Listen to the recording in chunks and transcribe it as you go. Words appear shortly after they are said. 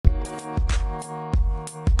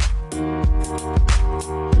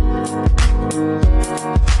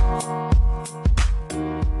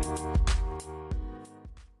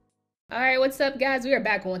What's up, guys? We are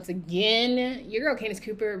back once again. Your girl, Candace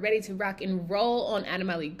Cooper, ready to rock and roll on Out of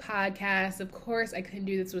My League podcast. Of course, I couldn't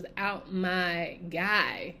do this without my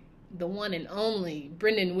guy, the one and only,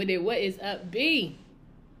 Brendan with it. What is up, B?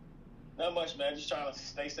 Not much, man. Just trying to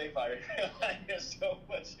stay safe out here. There's so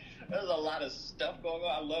much. There's a lot of stuff going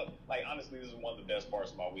on. I love, honestly, this is one of the best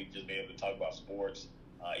parts of my week, just being able to talk about sports.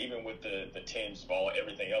 Even with the teams of all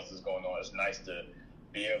everything else that's going on, it's nice to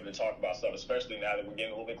be able to talk about stuff, especially now that we're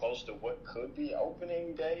getting a little bit closer to what could be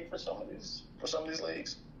opening day for some of these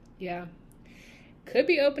leagues. Yeah. Could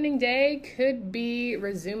be opening day, could be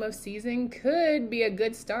resume of season, could be a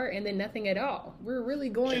good start, and then nothing at all. We're really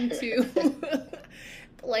going to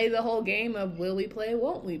play the whole game of will we play,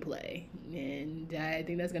 won't we play? And I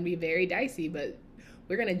think that's going to be very dicey, but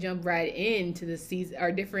we're going to jump right into the season,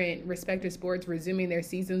 our different respective sports resuming their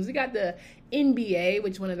seasons. We got the NBA,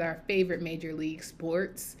 which is one of our favorite major league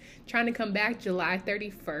sports, trying to come back July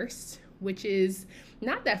 31st, which is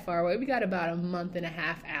not that far away. We got about a month and a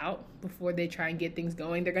half out before they try and get things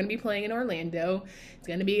going. They're going to be playing in Orlando. It's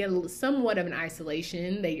going to be somewhat of an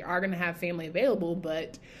isolation. They are going to have family available,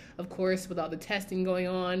 but of course, with all the testing going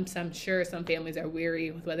on, so I'm sure some families are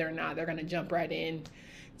weary with whether or not they're going to jump right in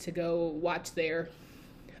to go watch their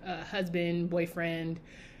husband, boyfriend,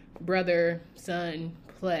 brother, son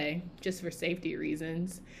play just for safety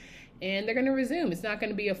reasons. And they're going to resume. It's not going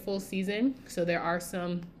to be a full season, so there are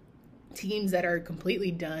some teams that are completely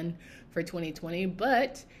done for 2020.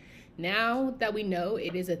 But now that we know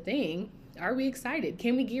it is a thing, are we excited?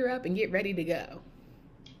 Can we gear up and get ready to go?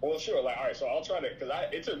 Well, sure. All right, so I'll try to, because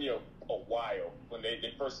it took me a while when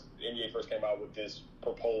NBA first came out with this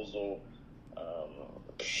proposal.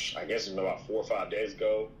 I guess it's been about 4 or 5 days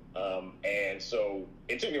ago. And so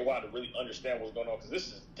it took me a while to really understand what's going on, because this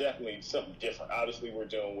is definitely something different. Obviously, we're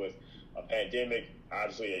dealing with a pandemic,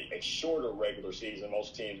 obviously a shorter regular season.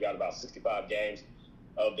 Most teams got about 65 games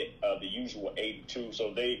of the usual 82.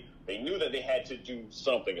 So they knew that they had to do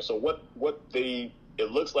something. And so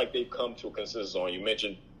it looks like they've come to a consensus on. You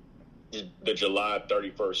mentioned the July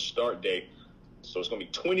 31st start date. So it's going to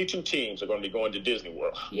be 22 teams are going to be going to Disney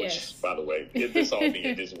World, yes. Which, by the way, this all being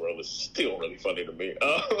in Disney World is still really funny to me.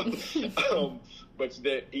 But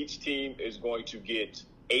that each team is going to get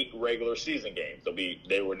 8 regular season games.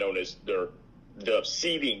 They were known as the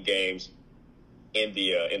seeding games in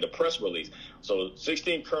the press release. So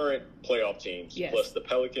 16 current playoff teams, yes, plus the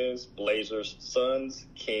Pelicans, Blazers, Suns,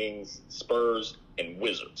 Kings, Spurs, and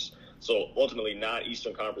Wizards. So ultimately 9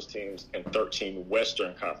 Eastern Conference teams and 13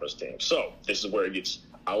 Western Conference teams. So this is where it gets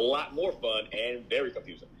a lot more fun and very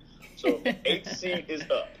confusing. So the 8th seed is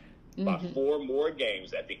up by 4 more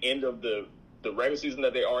games at the end of the regular season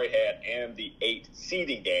that they already had and the 8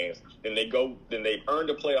 seeding games. Then they've earned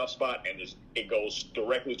a playoff spot, and it goes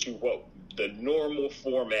directly to what the normal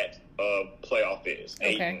format of playoff is.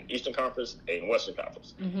 Okay. 8 in Eastern Conference, 8 in Western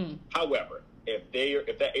Conference. Mm-hmm. However, if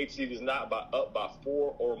that 8th seed is not up by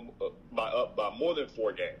more than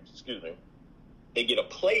 4 games, they get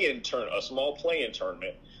a small play-in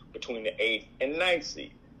tournament between the 8th and 9th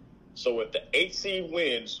seed. So if the 8th seed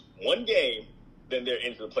wins 1 game, then they're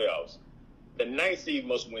into the playoffs. The 9th seed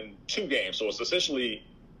must win 2 games. So it's essentially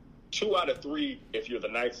 2 out of 3 if you're the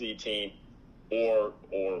 9th seed team, or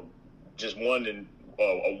just one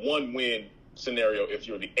a 1-win scenario if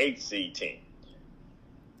you're the 8th seed team.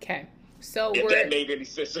 Okay. So if that made any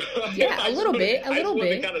sense. Yeah, a little bit. I just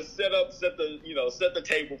wanted to kind of set the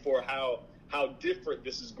table for how different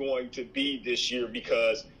this is going to be this year,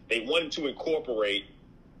 because they wanted to incorporate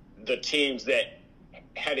the teams that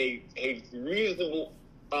had a reasonable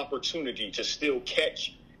opportunity to still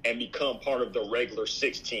catch and become part of the regular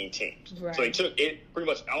 16 teams. Right. So they took it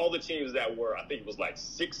pretty much all the teams that were, I think it was like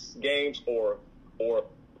 6 games or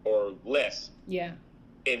less. Yeah.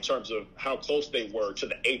 In terms of how close they were to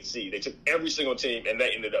the 8th seed. They took every single team, and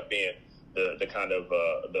that ended up being the kind of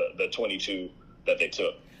the 22 that they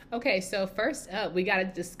took. Okay, so first up, we got to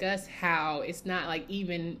discuss how it's not like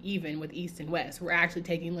even with East and West. We're actually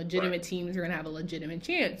taking legitimate teams who are going to have a legitimate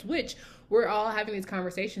chance, which we're all having these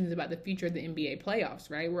conversations about the future of the NBA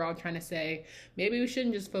playoffs, right? We're all trying to say, maybe we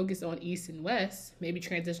shouldn't just focus on East and West, maybe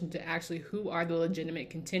transition to actually who are the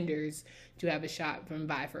legitimate contenders to have a shot from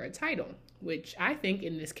vie for a title, which I think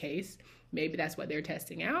in this case, maybe that's what they're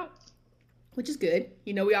testing out, which is good.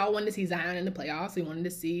 You know, we all wanted to see Zion in the playoffs. We wanted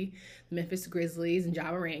to see the Memphis Grizzlies and Ja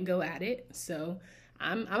Morant go at it. So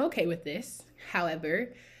I'm okay with this.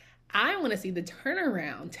 However, I want to see the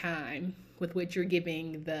turnaround time with which you're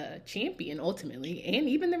giving the champion ultimately, and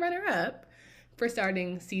even the runner-up, for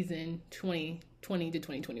starting season 2020 to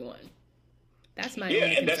 2021. That's my Yeah,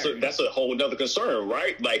 only and concern. that's a whole other concern,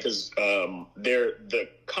 right? Like, because the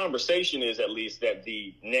conversation is at least that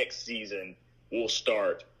the next season will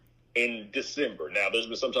start in December. Now, there's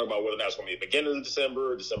been some talk about whether or not it's going to be the beginning of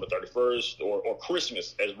December 31st, or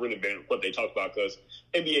Christmas has really been what they talked about, because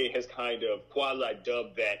NBA has kind of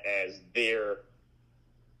quasi-dubbed that as their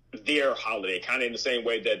holiday, kind of in the same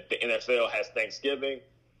way that the NFL has Thanksgiving.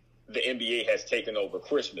 The NBA has taken over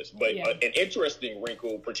Christmas. But an interesting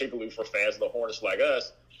wrinkle, particularly for fans of the Hornets like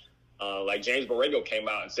us, like James Borrego came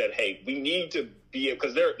out and said, hey, we need to be –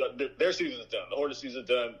 because their season's done. The Hornets season's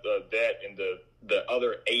done. That and the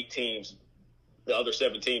other 8 teams, the other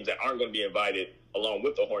 7 teams that aren't going to be invited along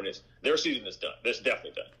with the Hornets, their season is done. That's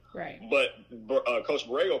definitely done. Right. But Coach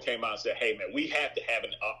Borrego came out and said, hey, man, we have to have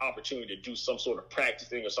an opportunity to do some sort of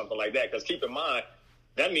practicing or something like that, because keep in mind,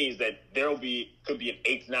 that means that could be an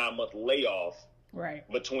 8 to 9 month layoff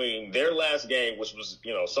between their last game, which was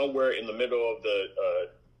somewhere in the middle of the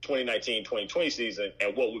 2019-2020 season,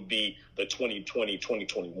 and what would be the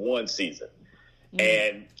 2020-2021 season.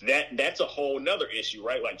 And that's a whole nother issue,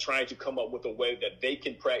 right? Like trying to come up with a way that they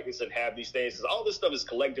can practice and have these things. Because all this stuff is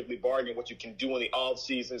collectively bargaining what you can do in the off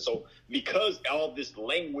season. So because all this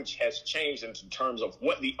language has changed in terms of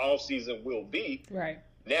what the off season will be, right?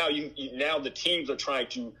 Now the teams are trying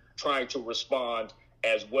to respond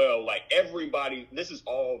as well. Like everybody,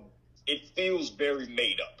 it feels very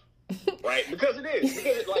made up, right? Because it is.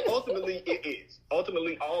 Because ultimately it is.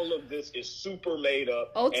 Ultimately, all of this is super made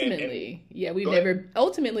up. Ultimately,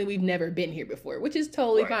 we've never been here before, which is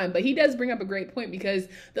totally fine. But he does bring up a great point, because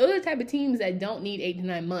those are the type of teams that don't need 8 to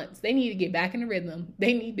 9 months. They need to get back in the rhythm.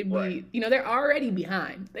 They need to be, they're already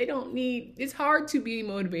behind. It's hard to be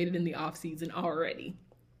motivated in the off season already.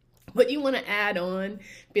 But you want to add on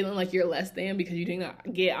feeling like you're less than because you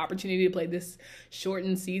didn't get opportunity to play this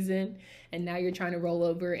shortened season, and now you're trying to roll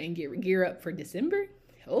over and gear up for December?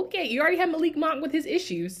 Okay, you already have Malik Monk with his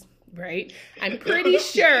issues, right? I'm pretty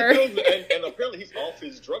sure. And apparently he's off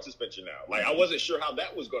his drug suspension now. Like, I wasn't sure how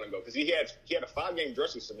that was going to go, because he had a 5-game drug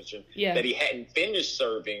suspension that he hadn't finished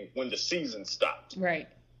serving when the season stopped. Right.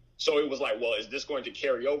 So it was like, well, is this going to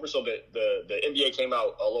carry over? So the NBA came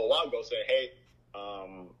out a little while ago saying, hey,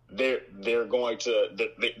 they're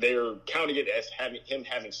counting it as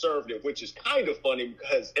having served it, which is kind of funny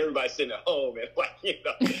because everybody's sitting at home and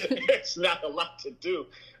it's not a lot to do.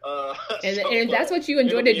 And if that's what you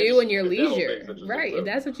enjoy to do in your leisure, right? If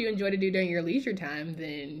that's what you enjoy to do during your leisure time,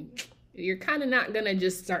 then you're kind of not gonna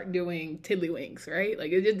just start doing tiddlywinks, right?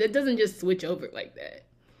 Like it doesn't just switch over like that.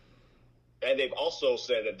 And they've also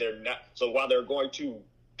said that they're not. So while they're going to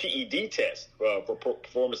PED test for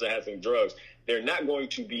performance-enhancing drugs, they're not going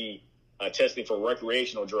to be testing for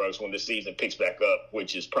recreational drugs when the season picks back up,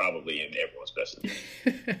 which is probably in everyone's best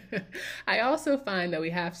interest. I also find that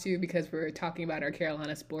we have to, because we're talking about our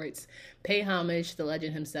Carolina sports, pay homage to the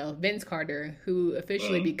legend himself, Vince Carter, who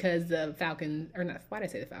officially, because the Falcons, or not, why did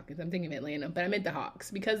I say the Falcons? I'm thinking of Atlanta, but I meant the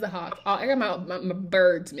Hawks. Because the Hawks, I got my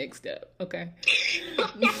birds mixed up, okay?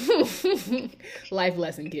 Life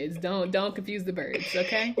lesson, kids. Don't confuse the birds,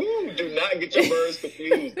 okay? Ooh, do not get your birds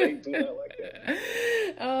confused. They do not like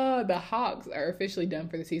that. The Hawks are officially done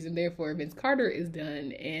for the season. Therefore, Vince Carter is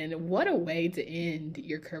done. And what a way to end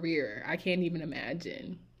your career. I can't even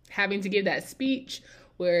imagine having to give that speech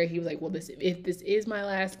where he was like, well, if this is my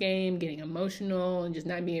last game, getting emotional and just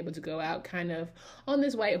not being able to go out kind of on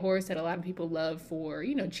this white horse that a lot of people love for,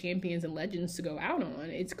 champions and legends to go out on.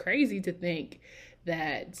 It's crazy to think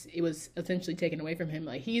that it was essentially taken away from him.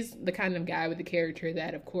 Like, he's the kind of guy with the character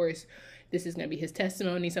that, of course, this is going to be his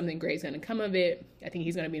testimony. Something great is going to come of it. I think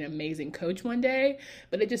he's going to be an amazing coach one day.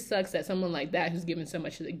 But it just sucks that someone like that, who's given so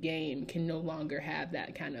much to the game, can no longer have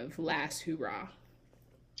that kind of last hoorah.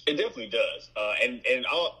 It definitely does. And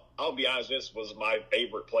I'll be honest, this was my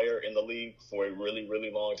favorite player in the league for a really, really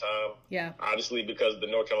long time. Yeah. Obviously because of the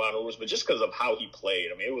North Carolina rules, but just because of how he played.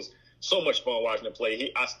 I mean, it was so much fun watching him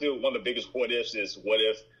play. One of the biggest what ifs is what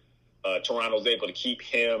if Toronto's able to keep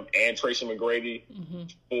him and Tracy McGrady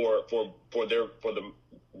for the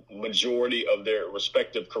majority of their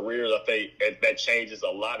respective careers. I think that changes a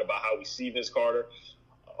lot about how we see Vince Carter.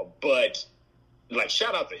 But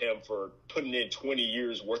shout out to him for putting in 20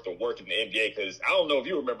 years worth of work in the NBA. Because I don't know if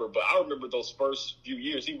you remember, but I remember those first few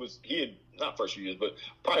years. He had not first few years, but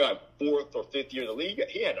probably like 4th or 5th year in the league.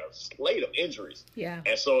 He had a slate of injuries. Yeah.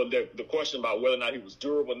 And so the question about whether or not he was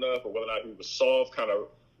durable enough or whether or not he was soft kind of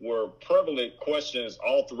were prevalent questions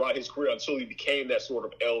all throughout his career until he became that sort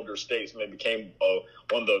of elder statesman, became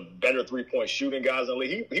one of the better 3-point shooting guys in the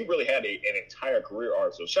league. He really had an entire career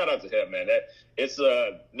arc. So shout out to him, man.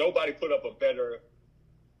 Nobody put up a better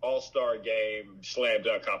all-star game, slam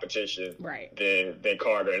dunk competition right. than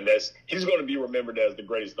Carter, and he's going to be remembered as the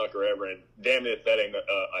greatest dunker ever. And damn it, if that ain't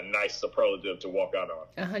a nice superlative to walk out on.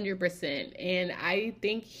 100%. And I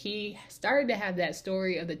think he started to have that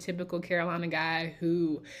story of the typical Carolina guy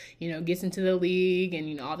who, gets into the league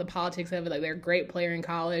and all the politics of it. Like, they're a great player in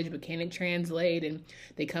college, but can it translate? And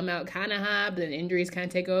they come out kind of hot, but then injuries kind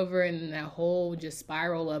of take over, and that whole just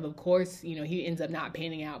spiral of course, he ends up not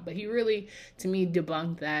panning out. But he really, to me,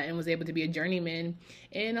 debunked that and was able to be a journeyman.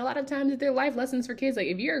 And a lot of times they're life lessons for kids. Like,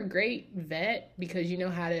 if you're a great vet because you know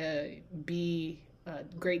how to be a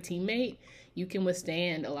great teammate, you can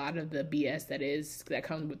withstand a lot of the BS that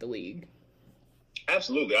comes with the league.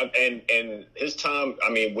 Absolutely. And his time,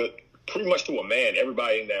 with pretty much to a man,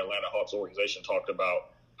 everybody in the Atlanta Hawks organization talked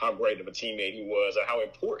about how great of a teammate he was and how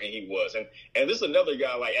important he was. And this is another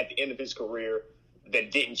guy, like, at the end of his career that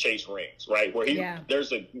didn't chase rings, right? Where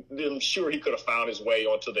I'm sure he could have found his way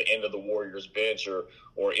onto the end of the Warriors bench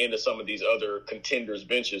or into some of these other contenders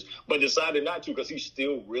benches, but decided not to because he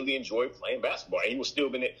still really enjoyed playing basketball. And he was still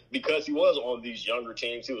because he was on these younger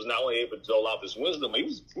teams, he was not only able to dole out this wisdom, he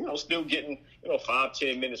was, still getting,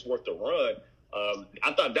 5-10 minutes worth of run.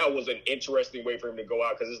 I thought that was an interesting way for him to go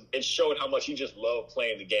out because it showed how much he just loved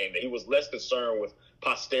playing the game, that he was less concerned with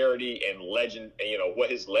posterity and legend, and what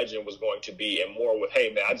his legend was going to be, and more with,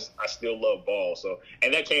 hey man, I still love ball. So,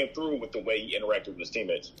 and that came through with the way he interacted with his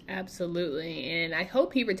teammates. Absolutely, and I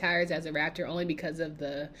hope he retires as a Raptor only because of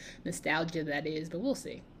the nostalgia that is. But we'll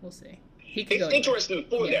see. It's interesting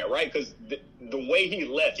for that, right? Because the way he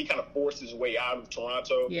left, he kind of forced his way out of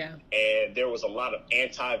Toronto. Yeah, and there was a lot of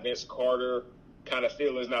anti-Vince Carter kind of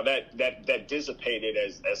feelings. Now that dissipated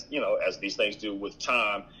as these things do with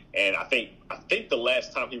time. And I think the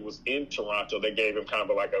last time he was in Toronto, they gave him kind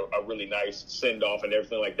of like a really nice send off and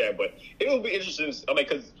everything like that. But it will be interesting.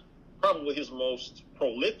 Because probably his most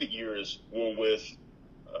prolific years were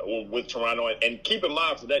with Toronto. And keep in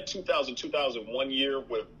mind, for that 2000-2001 year,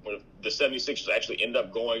 with the 76ers actually end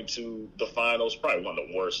up going to the finals, probably one of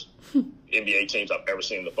the worst NBA teams I've ever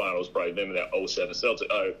seen in the finals. Probably them in that 07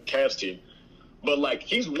 Cavs team. But, like,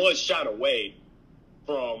 he's one shot away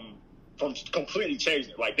from completely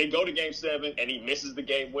changing it. Like, they go to Game 7, and he misses the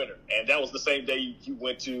game winner. And that was the same day he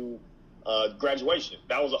went to graduation.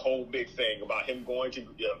 That was a whole big thing about him going to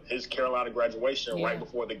his Carolina graduation right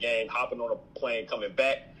before the game, hopping on a plane, coming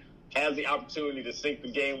back, has the opportunity to sink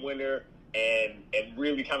the game winner and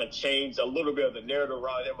really kind of change a little bit of the narrative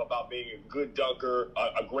around him about being a good dunker,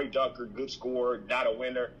 a great dunker, good scorer, not a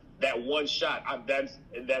winner. That one shot, that's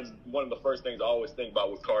one of the first things I always think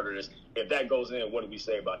about with Carter is if that goes in, what do we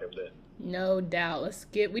say about him then? No doubt.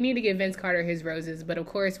 We need to give Vince Carter his roses, but of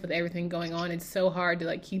course with everything going on, it's so hard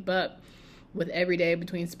to keep up with every day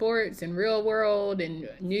between sports and real world and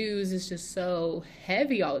news. Is just so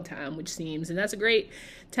heavy all the time, which seems, and that's a great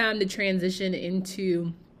time to transition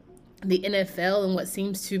into the NFL and what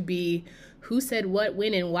seems to be who said what,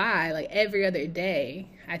 when, and why, every other day.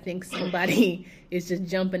 I think somebody is just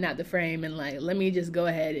jumping out the frame and let me just go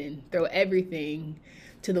ahead and throw everything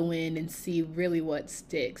to the wind and see really what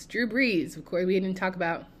sticks. Drew Brees, of course, we didn't talk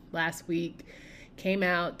about last week, came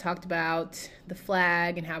out, talked about the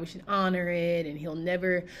flag and how we should honor it, and he'll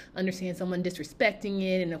never understand someone disrespecting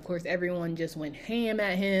it. And of course, everyone just went ham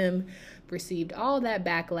at him, received all that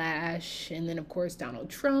backlash. And then, of course, Donald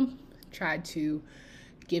Trump tried to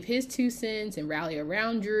give his 2 cents and rally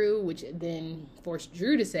around Drew, which then forced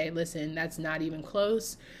Drew to say, listen, that's not even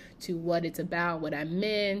close to what it's about, what I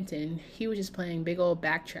meant. And he was just playing big old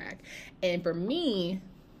backtrack. And for me,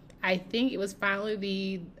 I think it was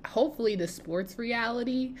finally hopefully the sports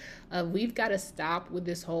reality of we've got to stop with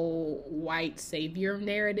this whole white savior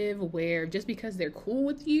narrative where just because they're cool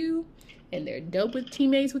with you and they're dope with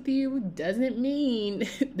teammates with you doesn't mean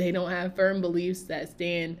they don't have firm beliefs that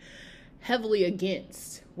stand heavily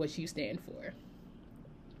against what you stand for.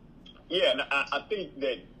 Yeah, and I think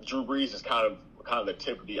that Drew Brees is kind of the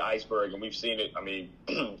tip of the iceberg, and we've seen it.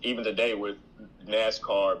 Even today with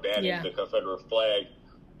NASCAR banning the Confederate flag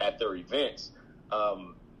at their events.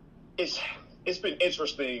 It's been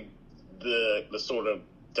interesting the sort of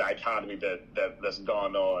dichotomy that's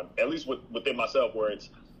gone on, at least within myself, where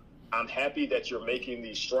I'm happy that you're making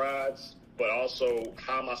these strides, but also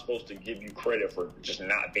how am I supposed to give you credit for just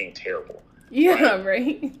not being terrible? Yeah,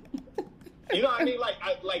 right. You know what I mean?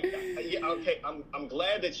 Okay, I'm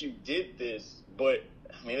glad that you did this, but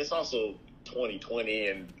it's also 2020,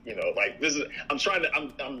 and this is. I'm trying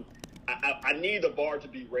to. I need the bar to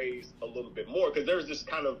be raised a little bit more because there's this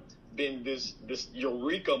kind of been this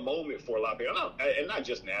eureka moment for a lot of people, and not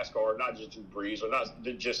just NASCAR, not just Drew Brees, or not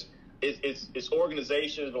just it's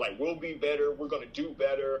organizations like, we'll be better, we're going to do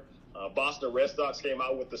better. Boston Red Sox came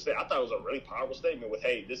out with the statement. I thought it was a really powerful statement with,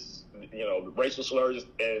 hey, this is, the racial slurs,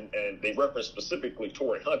 and they referenced specifically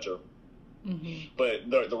Torrey Hunter. Mm-hmm. But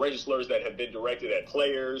the racial slurs that have been directed at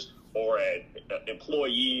players or at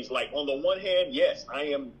employees, like, on the one hand, yes, I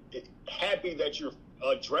am happy that you're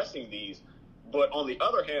addressing these. But on the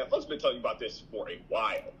other hand, folks have been telling you about this for a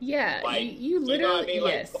while. Yeah, like, you literally, you know what I mean?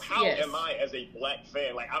 Yes, like, how am I as a black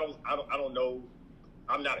fan? Like, I don't know.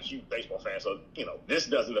 I'm not a huge baseball fan, so this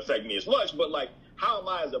doesn't affect me as much. But like, how am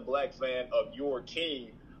I as a black fan of your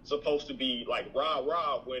team supposed to be like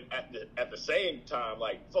rah when at the same time,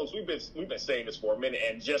 like, folks, we've been saying this for a minute,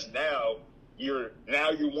 and just now you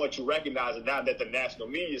want to recognize it now that the national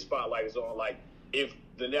media spotlight is on. Like, if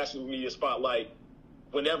the national media spotlight,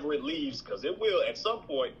 whenever it leaves, because it will at some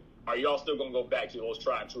point, are y'all still going to go back to those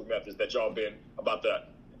tried and true methods that y'all been about the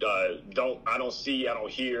I don't see, I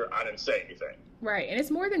don't hear, I didn't say anything? Right, and it's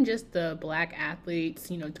more than just the black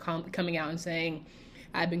athletes, coming out and saying,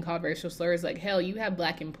 I've been called racial slurs. Like, hell, you have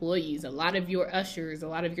black employees, a lot of your ushers, a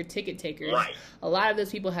lot of your ticket takers. Right. A lot of those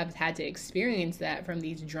people have had to experience that from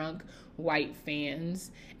these drunk white fans,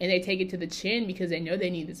 and they take it to the chin because they know they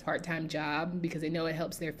need this part-time job, because they know it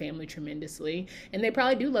helps their family tremendously, and they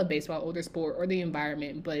probably do love baseball or their sport or the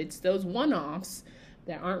environment, but it's those one-offs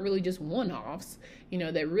that aren't really just one-offs,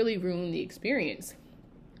 that really ruin the experience.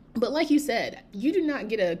 But like you said, you do not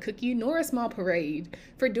get a cookie nor a small parade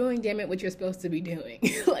for doing, damn it, what you're supposed to be doing.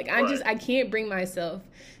 Like, I can't bring myself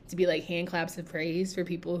to be like hand claps of praise for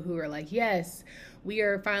people who are like, yes, we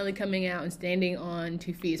are finally coming out and standing on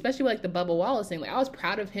 2 feet, especially like the Bubba Wallace thing. Like, I was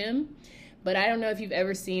proud of him, but I don't know if you've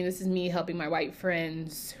ever seen, this is me helping my white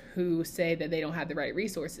friends who say that they don't have the right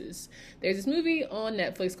resources. There's this movie on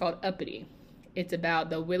Netflix called Uppity. It's about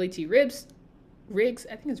the Willie T. Riggs,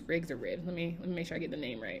 I think it's Riggs or Ribs. Let me make sure I get the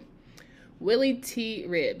name right. Willie T.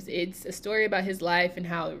 Riggs. It's a story about his life and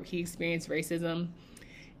how he experienced racism.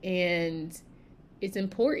 And it's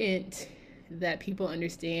important that people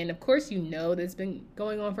understand. Of course, that's been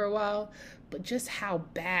going on for a while, but just how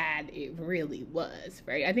bad it really was,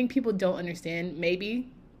 right? I think people don't understand,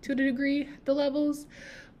 maybe to the degree, the levels.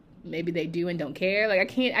 Maybe they do and don't care. Like, I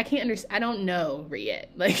can't understand. I don't know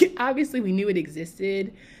yet. Like, obviously we knew it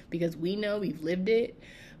existed because we know we've lived it.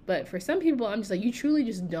 But for some people, I'm just like, you truly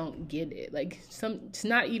just don't get it. Like, to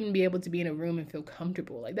not even be able to be in a room and feel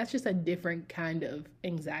comfortable. Like, that's just a different kind of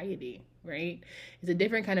anxiety, right? It's a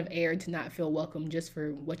different kind of air to not feel welcome just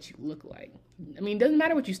for what you look like. I mean, it doesn't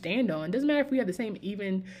matter what you stand on. It doesn't matter if we have the same,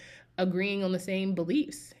 even agreeing on the same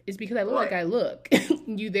beliefs. It's because I look like I look.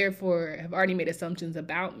 You therefore have already made assumptions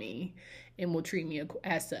about me and will treat me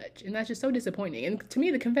as such. And that's just so disappointing. And to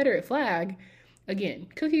me, the Confederate flag, again,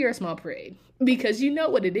 cookie or a small parade, because you know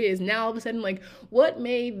what it is. Now, all of a sudden, like, what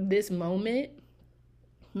made this moment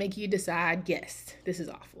make you decide, yes, this is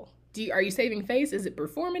awful? Are you saving face? Is it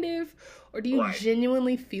performative? Or do you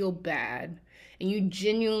genuinely feel bad and you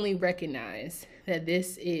genuinely recognize that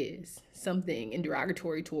this is something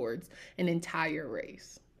derogatory towards an entire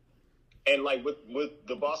race? And like with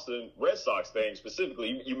the Boston Red Sox thing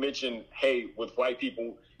specifically, you mentioned, hey, with white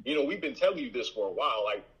people, we've been telling you this for a while.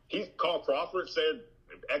 Like, Carl Crawford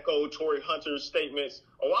echoed Torrey Hunter's statements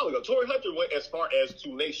a while ago. Torrey Hunter went as far as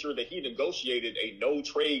to make sure that he negotiated a no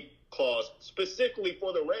trade clause specifically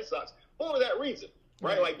for the Red Sox for that reason.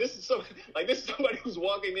 Right? Like, this is somebody who's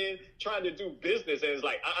walking in trying to do business and is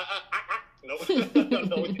like, no,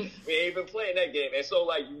 we ain't been playing that game. And so,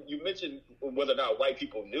 like, you mentioned whether or not white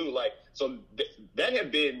people knew, like, so that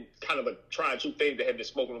had been kind of a tried true thing that had been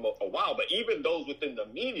spoken about a while. But even those within the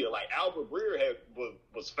media, like Albert Breer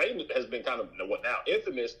was famous, has been kind of what now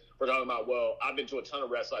infamous for talking about, well, I've been to a ton of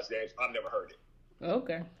Red Sox games, I've never heard it.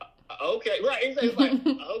 Okay. Okay, right. Exactly. It's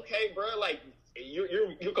like, okay, bro, like,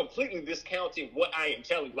 you're completely discounting what I am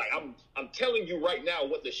telling you. Like, I'm telling you right now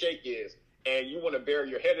what the shake is, and you want to bury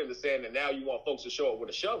your head in the sand, and now you want folks to show up with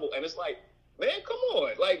a shovel. And it's like, man, come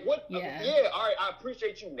on. Like, what? Yeah, all right, I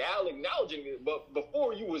appreciate you now acknowledging it, but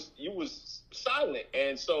before you was silent.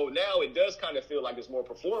 And so now it does kind of feel like it's more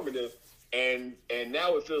performative, and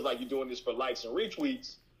now it feels like you're doing this for likes and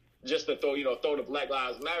retweets, just to throw the Black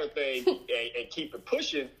Lives Matter thing and keep it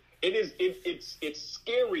pushing. It's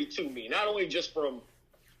scary to me, not only just from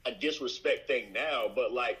a disrespect thing now,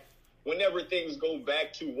 but like whenever things go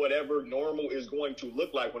back to whatever normal is going to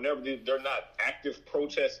look like, whenever they're not active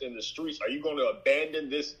protests in the streets, are you going to abandon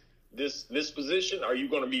this this position? Are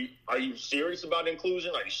you serious about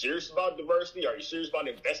inclusion? Are you serious about diversity? Are you serious about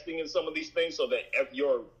investing in some of these things so that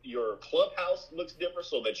your clubhouse looks different,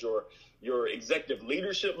 so that your executive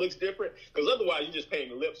leadership looks different? Because otherwise you're just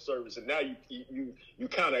paying lip service, and now you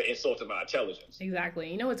kind of insulted my intelligence.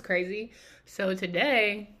 Exactly. You know what's crazy? So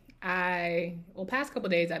today, past couple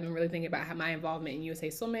of days, I've been really thinking about how my involvement in USA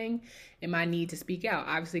Swimming and my need to speak out.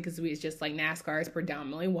 Obviously, because it's just like NASCAR is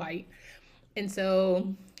predominantly white. And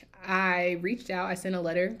so I reached out, I sent a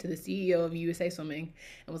letter to the CEO of USA Swimming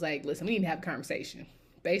and was like, listen, we need to have a conversation.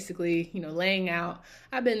 Basically, laying out,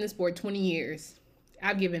 I've been in this sport 20 years.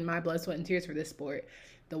 I've given my blood, sweat, and tears for this sport.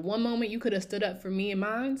 The one moment you could have stood up for me and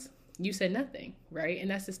mine, you said nothing, right?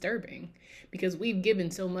 And that's disturbing because we've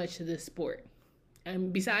given so much to this sport.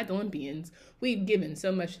 And besides Olympians, we've given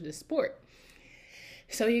so much to this sport.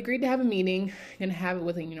 So he agreed to have a meeting, going to have it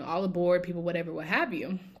with, all the board, people, whatever, what have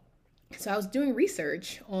you. So I was doing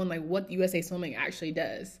research on what USA Swimming actually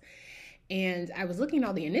does. And I was looking at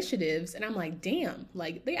all the initiatives and I'm like, damn,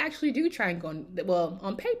 they actually do try and go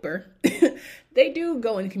on paper, they do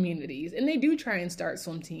go in communities and they do try and start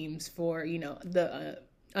swim teams for, the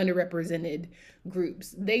underrepresented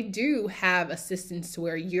groups. They do have assistance to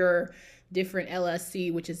where your different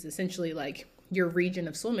LSC, which is essentially your region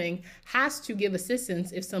of swimming, has to give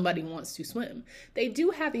assistance if somebody wants to swim. They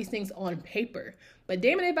do have these things on paper, but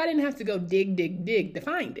damn it, if I didn't have to go dig to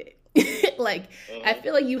find it. I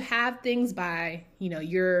feel like you have things by,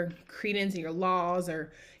 your credence and your laws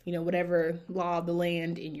or, whatever law of the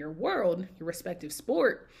land in your world, your respective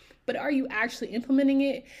sport, but are you actually implementing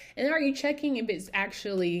it? And are you checking if it's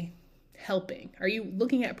actually helping? Are you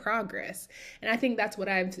looking at progress? And I think that's what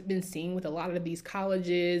I've been seeing with a lot of these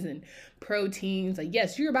colleges and pro teams.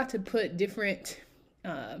 Yes, you're about to put different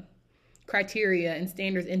criteria and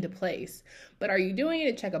standards into place, but are you doing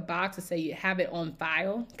it to check a box to say you have it on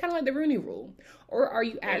file, kind of like the Rooney Rule, or are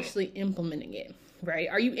you actually implementing it, right?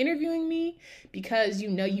 Are you interviewing me because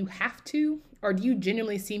you have to, or do you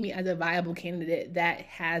genuinely see me as a viable candidate that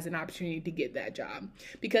has an opportunity to get that job?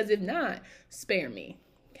 Because if not, spare me.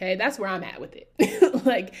 Okay, that's where I'm at with it.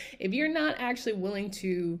 If you're not actually willing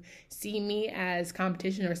to see me as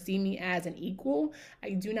competition or see me as an equal,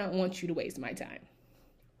 I do not want you to waste my time.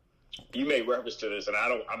 You made reference to this, and I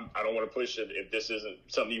don't want to push it if this isn't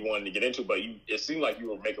something you wanted to get into, but it seemed like you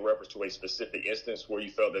were making reference to a specific instance where you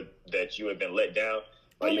felt that you had been let down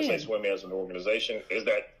by USA Swimming as an organization. Did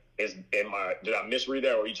I misread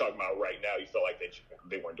that, or are you talking about right now? You feel like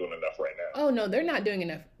they weren't doing enough right now? Oh no, they're not doing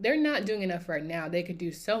enough. They're not doing enough right now. They could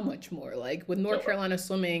do so much more. With North Carolina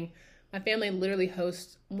Swimming, my family literally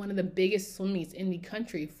hosts one of the biggest swim meets in the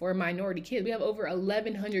country for minority kids. We have over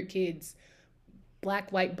 1,100 kids,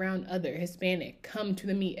 Black, white, brown, other, Hispanic, come to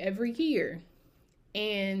the meet every year.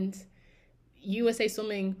 And USA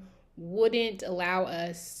Swimming wouldn't allow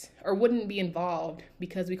us or wouldn't be involved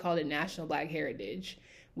because we called it National Black Heritage.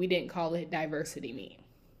 We didn't call it Diversity Meet.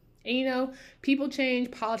 And people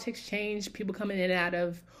change, politics change, people come in and out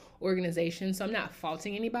of organizations. So I'm not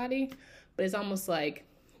faulting anybody, but it's almost like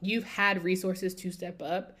you've had resources to step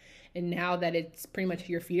up. And now that it's pretty much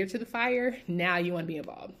your feet are to the fire, now you want to be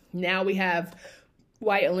involved. Now we have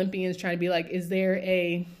white Olympians trying to be is there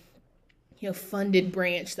a funded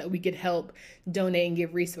branch that we could help donate and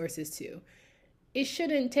give resources to? It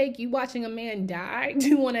shouldn't take you watching a man die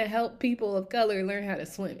to want to help people of color learn how to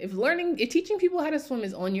swim. If teaching people how to swim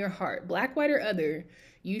is on your heart, Black, white, or other,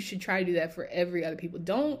 you should try to do that for every other people.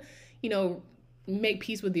 Don't, make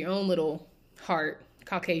peace with your own little heart,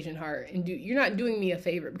 Caucasian heart, and you're not doing me a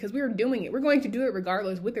favor because we're doing it. We're going to do it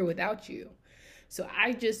regardless with or without you. So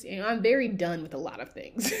I'm very done with a lot of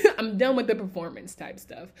things. I'm done with the performance type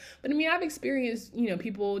stuff. But I've experienced,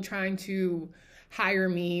 people trying to hire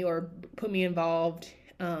me or put me involved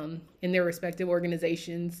in their respective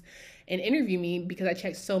organizations and interview me because I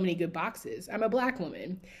checked so many good boxes. I'm a Black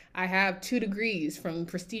woman. I have 2 degrees from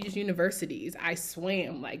prestigious universities. I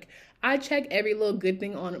swam. I check every little good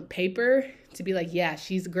thing on paper to be yeah,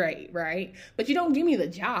 she's great, right? But you don't give me the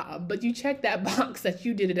job, but you check that box that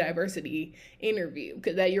you did a diversity interview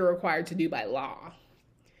because that you're required to do by law.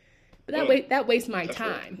 But that wastes my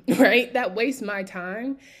time, right? That wastes my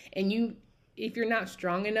time. And if you're not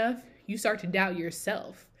strong enough, you start to doubt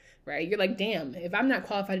yourself, right? You're damn, if I'm not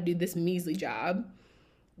qualified to do this measly job,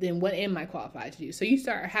 then what am I qualified to do? So you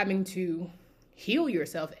start having to heal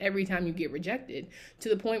yourself every time you get rejected to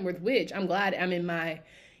the point with which I'm glad I'm in my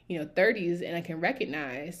 30s and I can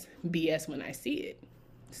recognize BS when I see it.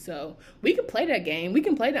 So we can play that game. We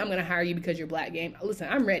can play that I'm going to hire you because you're Black game. Listen,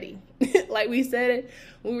 I'm ready. Like we said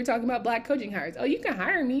when we were talking about Black coaching hires. Oh, you can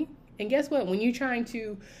hire me And guess what? When you're trying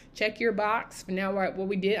to check your box for now what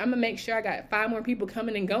we did, I'm going to make sure I got 5 more people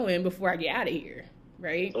coming and going before I get out of here,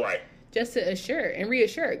 right? Right. Just to assure and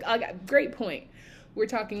reassure. I got great point. We're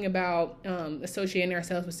talking about associating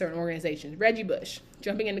ourselves with certain organizations. Reggie Bush,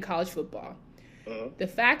 jumping into college football. Mm-hmm. The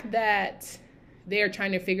fact that they're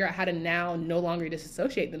trying to figure out how to now no longer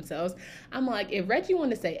disassociate themselves, I'm like, if Reggie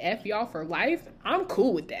wanted to say F y'all for life, I'm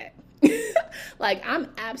cool with that. Like, I'm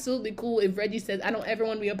absolutely cool if Reggie says, I don't ever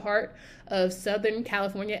want to be a part of Southern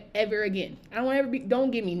California ever again. I don't want to ever be,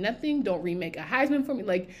 don't give me nothing. Don't remake a Heisman for me.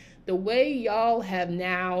 Like, the way y'all have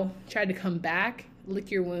now tried to come back,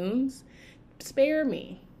 lick your wounds, spare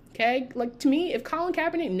me, okay? Like, to me, if Colin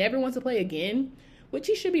Kaepernick never wants to play again, which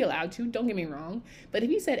he should be allowed to, don't get me wrong, but if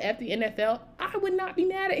he said F the NFL, I would not be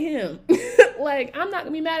mad at him. Like, I'm not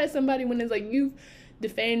going to be mad at somebody when it's like, you've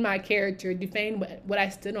defamed my character, defamed what I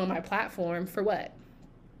stood on my platform for what?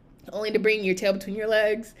 Only to bring your tail between your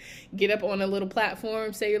legs, get up on a little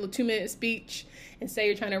platform, say your little 2-minute speech, and say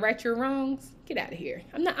you're trying to right your wrongs? Get out of here.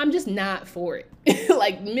 I'm just not for it.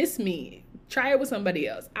 Like, miss me. Try it with somebody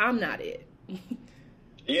else. I'm not it.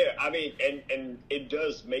 Yeah, I mean, and it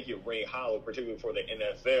does make it ring hollow, particularly for the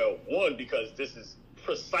NFL. One, because this is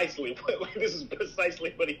precisely what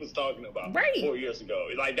he was talking about 4 years ago.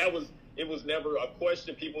 Like, it was never a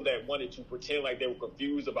question. People that wanted to pretend like they were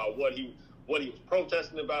confused about what he was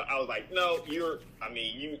protesting about. I was like, no,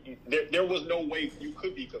 there was no way you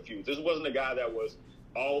could be confused. This wasn't a guy that was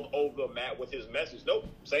all over the map with his message. Nope,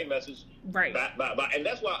 same message. Right. And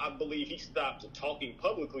that's why I believe he stopped talking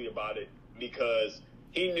publicly about it, because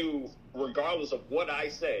he knew, regardless of what I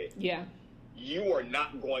say, you are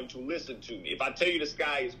not going to listen to me. If I tell you the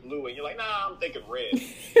sky is blue and you're like, nah, I'm thinking red.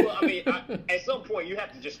 Well, I mean, at some point you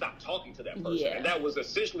have to just stop talking to that person. Yeah. And that was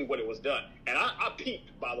essentially what it was done. And I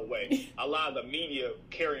peeped, by the way, a lot of the media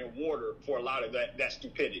carrying water for a lot of that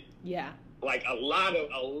stupidity. Yeah. Like a lot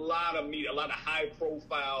of media, a lot of high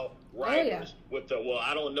profile writers with the, well,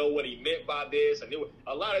 I don't know what he meant by this, and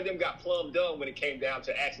a lot of them got plumb dumb when it came down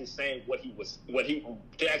to actually saying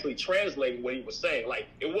actually translating what he was saying. Like,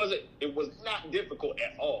 it was not difficult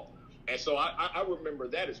at all. And so I remember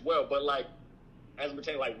that as well. But like, as it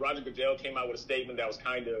pertains, like Roger Goodell came out with a statement that was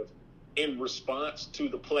kind of in response to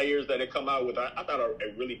the players that had come out with, I thought a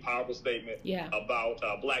really powerful statement about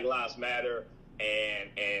Black Lives Matter.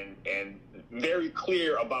 And very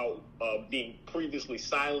clear about being previously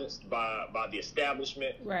silenced by the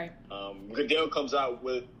establishment. Right. Goodell comes out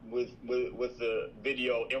with the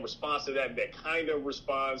video in response to that kind of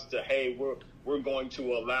responds to, hey, we're going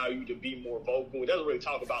to allow you to be more vocal. It doesn't really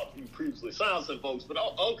talk about you previously silencing folks, but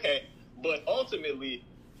okay. But ultimately,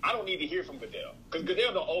 I don't need to hear from Goodell, because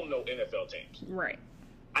Goodell don't own no NFL teams. Right.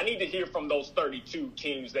 I need to hear from those 32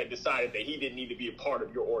 teams that decided that he didn't need to be a part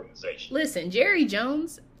of your organization. Listen, Jerry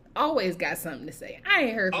Jones always got something to say. I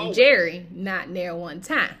ain't heard from Jerry not there one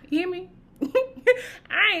time. You hear me?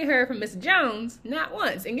 I ain't heard from Mr. Jones not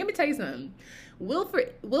once. And let me tell you something.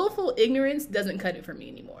 Willful ignorance doesn't cut it for me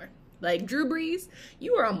anymore. Like Drew Brees,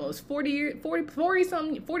 you are almost 40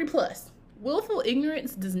 plus. Willful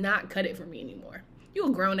ignorance does not cut it for me anymore. You a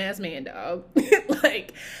grown-ass man, dog.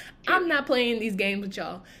 Like, I'm not playing these games with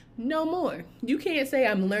y'all no more. You can't say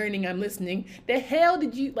I'm learning, I'm listening. The hell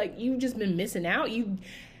did you, like, you've just been missing out.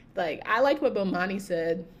 I liked what Bomani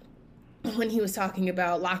said when he was talking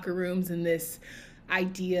about locker rooms and this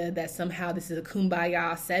idea that somehow this is a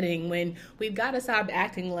kumbaya setting, when we've got to stop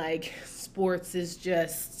acting like sports is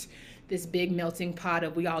just this big melting pot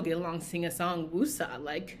of we all get along, sing a song, woosah.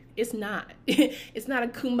 Like, it's not. It's not a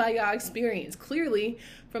kumbaya experience. Clearly,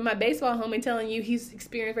 from my baseball homie telling you he's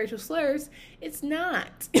experienced racial slurs, it's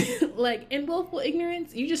not. Like, in willful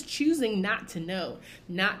ignorance, you're just choosing not to know,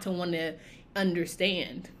 not to want to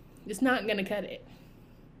understand. It's not going to cut it.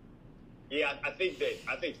 Yeah, I think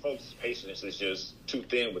folks' patience is just too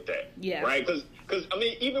thin with that. Yeah. Right? Because I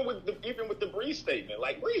mean, even with the Breeze statement,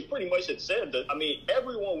 like Breeze pretty much had said that. I mean,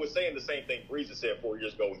 everyone was saying the same thing Breeze had said 4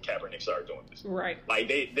 years ago when Kaepernick started doing this. Right. Like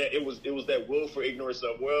it was that willful ignorance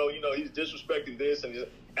of, well, he's disrespecting this, and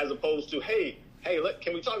as opposed to, hey,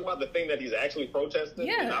 can we talk about the thing that he's actually protesting?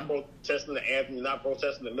 Yeah. He's not protesting the anthem. He's not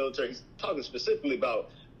protesting the military. He's talking specifically about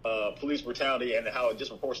police brutality and how it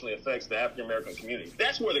disproportionately affects the African American community.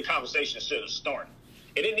 That's where the conversation should have started.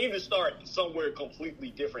 It didn't even start somewhere completely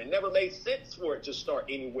different. It never made sense for it to start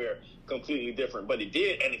anywhere completely different, but it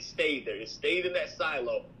did, and it stayed there. It stayed in that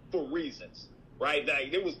silo for reasons, right?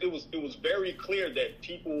 Like it was very clear that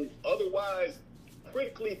people, otherwise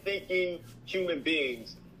critically thinking human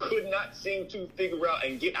beings, could not seem to figure out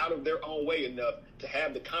and get out of their own way enough to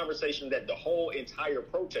have the conversation that the whole entire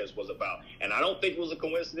protest was about. And I don't think it was a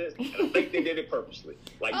coincidence, and I think they did it purposely.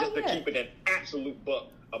 Like, just to keep it an absolute buck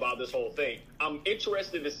about this whole thing. I'm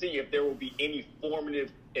interested to see if there will be any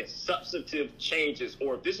formative and substantive changes,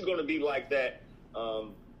 or if this is going to be like that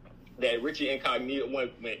that Richie Incognito, when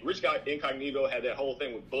Rich Incognito had that whole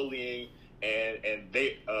thing with bullying, and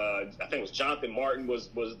they, I think it was Jonathan Martin was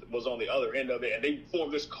on the other end of it, and they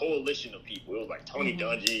formed this coalition of people. It was like Tony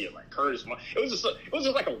Dungy and like Curtis Martin. It was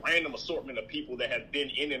just like a random assortment of people that had been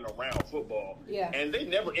in and around football. Yeah. And they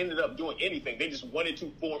never ended up doing anything. They just wanted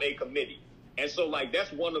to form a committee. And so, like,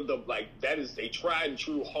 that's one of the, like, that is a tried and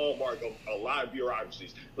true hallmark of a lot of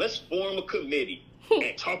bureaucracies. Let's form a committee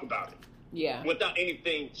and talk about it. Yeah. Without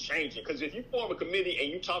anything changing. Because if you form a committee and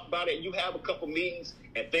you talk about it and you have a couple meetings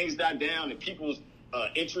and things die down and people's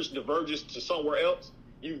interest diverges to somewhere else,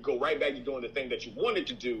 you go right back to doing the thing that you wanted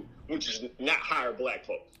to do, which is not hire black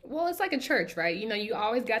folks. Well, it's like a church, right? You know, you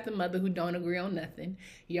always got the mother who don't agree on nothing.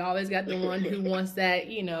 You always got the one who wants that,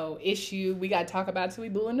 you know, issue. We got to talk about it till we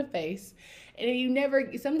blue in the face.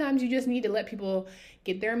 And sometimes you just need to let people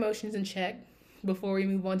get their emotions in check before we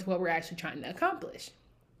move on to what we're actually trying to accomplish.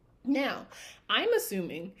 Now, I'm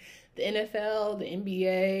assuming the NFL, the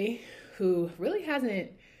NBA, who really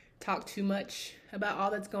hasn't talked too much about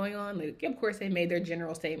all that's going on. Like, of course, they made their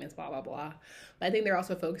general statements, blah, blah, blah. But I think they're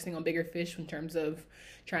also focusing on bigger fish in terms of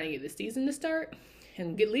trying to get the season to start.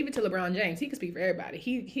 And leave it to LeBron James. He can speak for everybody.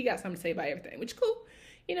 He got something to say about everything, which is cool.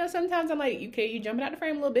 You know, sometimes I'm like, okay, you jumping out the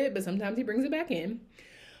frame a little bit, but sometimes he brings it back in.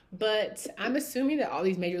 But I'm assuming that all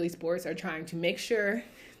these major league sports are trying to make sure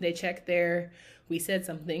they check their "we said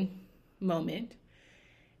something" moment.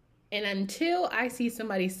 And until I see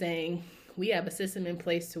somebody saying, we have a system in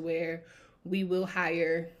place to where we will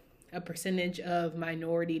hire a percentage of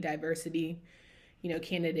minority diversity, you know,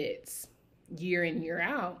 candidates year in, year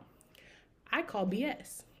out, I call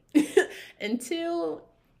BS. Until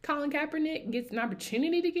Colin Kaepernick gets an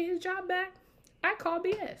opportunity to get his job back, I call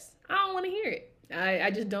BS. I don't want to hear it.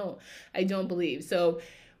 I just don't. I don't believe. So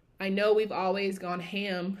I know we've always gone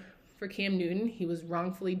ham for Cam Newton. He was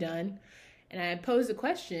wrongfully done. And I posed the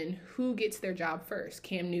question, who gets their job first,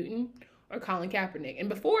 Cam Newton or Colin Kaepernick? And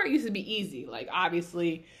before, it used to be easy. Like,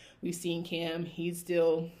 obviously, we've seen Cam. He's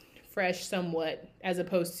still fresh somewhat, as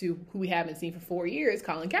opposed to who we haven't seen for 4 years,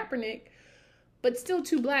 Colin Kaepernick. But still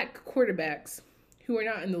two black quarterbacks who are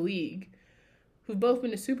not in the league, who've both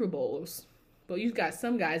been to Super Bowls. But you've got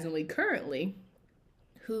some guys in the league currently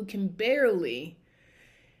who can barely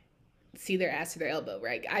see their ass to their elbow,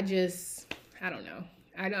 right? I don't know.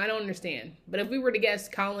 I don't understand. But if we were to guess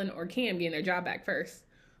Colin or Cam getting their job back first,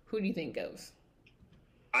 who do you think goes?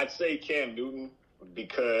 I'd say Cam Newton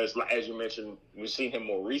because, as you mentioned, we've seen him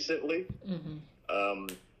more recently.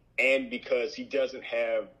 Mm-hmm. And because he doesn't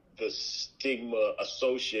have the stigma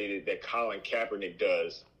associated that Colin Kaepernick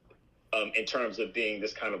does in terms of being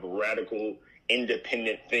this kind of radical,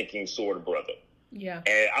 independent thinking sort of brother. Yeah.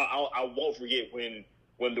 And I won't forget when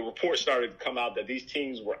the report started to come out that these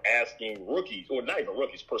teams were asking rookies, or not even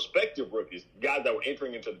rookies, prospective rookies, guys that were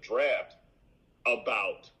entering into the draft,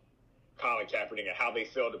 about Colin Kaepernick and how they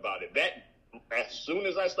felt about it. That, as soon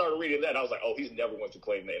as I started reading that, I was like, oh, he's never going to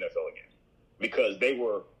play in the NFL again. Because they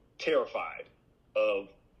were terrified of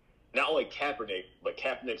not only Kaepernick, but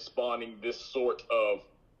Kaepernick spawning this sort of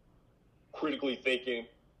critically thinking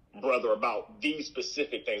brother about these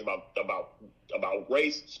specific things, about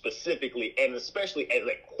race specifically, and especially as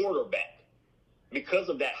a quarterback, because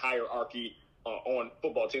of that hierarchy on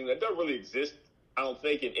football teams that doesn't really exist, I don't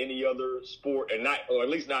think, in any other sport, and not, or at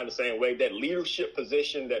least not in the same way. That leadership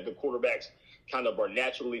position that the quarterbacks kind of are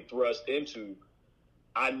naturally thrust into,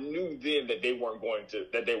 I knew then that they weren't going to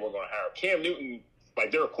hire Cam Newton.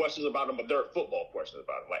 Like, there are questions about him, but there are football questions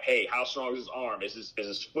about him. Like, hey, how strong is his arm? Is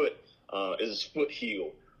his foot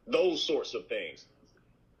healed? Those sorts of things.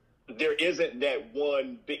 There isn't that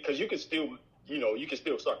one, because you can still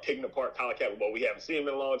start picking apart Colin Kaepernick. Well, we haven't seen him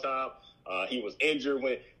in a long time. He was injured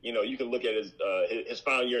when, you can look at his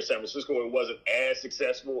final year in San Francisco. It wasn't as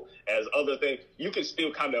successful as other things. You can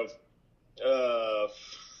still kind of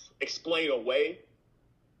explain away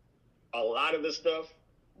a lot of this stuff,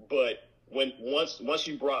 but once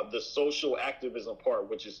you brought the social activism part,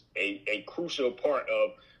 which is a crucial part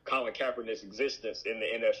of Colin Kaepernick's existence in the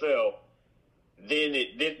NFL, then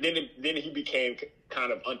he became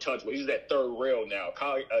kind of untouchable. He's that third rail now.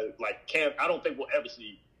 Like Cam, I don't think we'll ever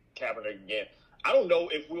see Kaepernick again. I don't know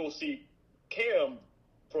if we'll see Cam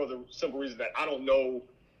for the simple reason that I don't know.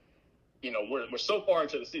 We're so far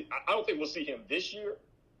into the season. I don't think we'll see him this year.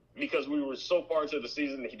 because we were so far into the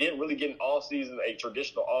season. He didn't really get an off season, a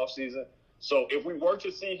traditional off season. So if we were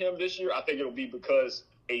to see him this year, I think it'll be because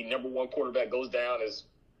a number one quarterback goes down as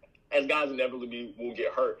guys inevitably will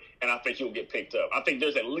get hurt, and I think he'll get picked up. I think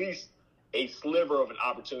there's at least a sliver of an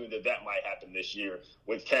opportunity that might happen this year.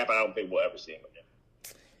 With Cap, I don't think we'll ever see him again.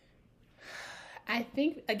 I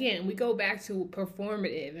think, again, we go back to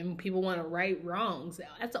performative and people want to right wrongs.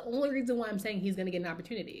 That's the only reason why I'm saying he's going to get an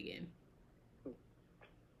opportunity again.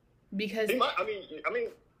 Because I mean,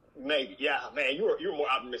 maybe, yeah, man. You're more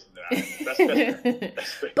optimistic than I am.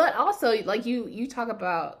 That's fair. But also, like you talk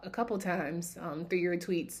about a couple times through your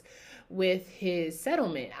tweets with his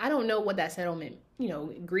settlement. I don't know what that settlement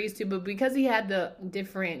agrees to, but because he had the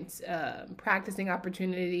different practicing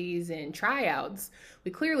opportunities and tryouts,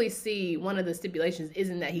 we clearly see one of the stipulations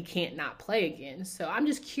isn't that he can't not play again. So I'm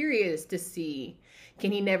just curious to see.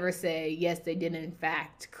 Can he never say, yes, they did in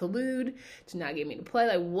fact collude to not get me to play?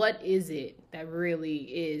 Like, what is it that really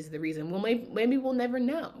is the reason? Well, maybe we'll never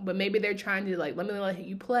know. But maybe they're trying to, like, let me let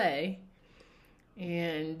you play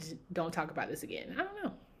and don't talk about this again. I don't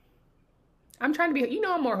know. I'm trying to be,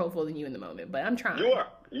 I'm more hopeful than you in the moment, but I'm trying. You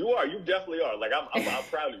are. You definitely are. Like, I'm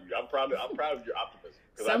proud of you. I'm proud of your optimism.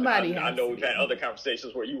 Somebody I know we've had other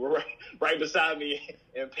conversations where you were right beside me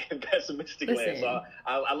in pessimistic land. So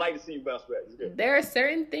I like to see you bounce back. It's good. There are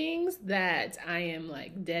certain things that I am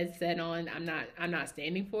like dead set on. I'm not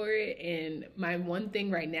standing for it. And my one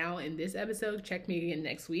thing right now in this episode, check me again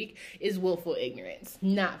next week, is willful ignorance.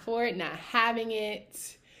 Not for it, not having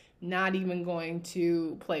it, not even going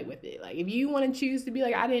to play with it. Like, if you want to choose to be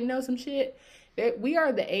like, I didn't know some shit, we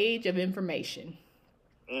are the age of information.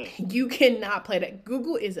 You cannot play that.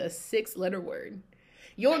 Google is a 6-letter word.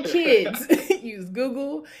 Your kids use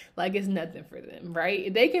Google like it's nothing for them, right?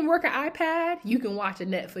 If they can work an iPad, you can watch a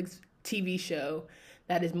Netflix TV show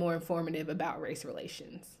that is more informative about race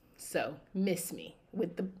relations. So miss me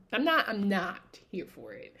with I'm not here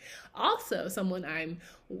for it. Also, someone I'm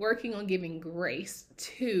working on giving grace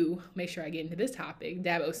to, make sure I get into this topic,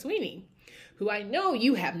 Dabo Swinney, who I know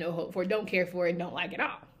you have no hope for, don't care for, and don't like at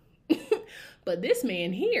all. But this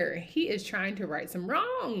man here, he is trying to right some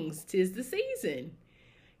wrongs. 'Tis the season.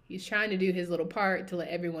 He's trying to do his little part to let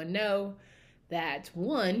everyone know that,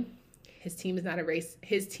 one, his team is not a race.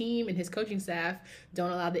 His team and his coaching staff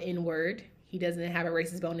don't allow the N-word. He doesn't have a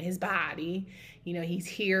racist bone in his body. He's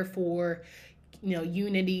here for,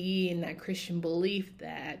 unity and that Christian belief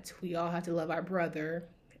that we all have to love our brother.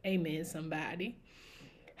 Amen, somebody.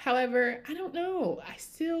 However, I don't know.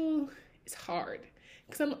 It's hard.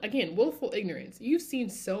 Because again, willful ignorance. You've seen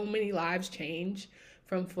so many lives change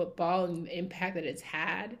from football and the impact that it's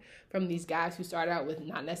had from these guys who started out with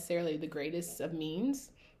not necessarily the greatest of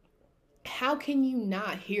means. How can you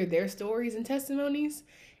not hear their stories and testimonies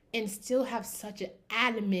and still have such an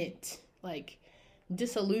adamant,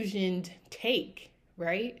 disillusioned take,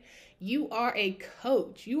 right? You are a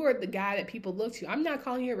coach. You are the guy that people look to. I'm not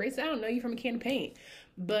calling you a racist. I don't know you from a can of paint.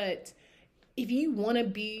 But if you want to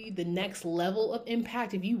be the next level of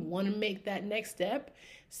impact, if you want to make that next step,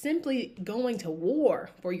 simply going to war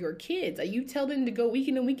for your kids, you tell them to go week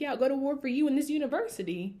in and week out, go to war for you in this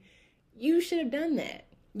university, you should have done that.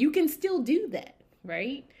 You can still do that,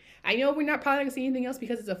 right? I know we're not probably going to see anything else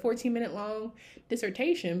because it's a 14-minute long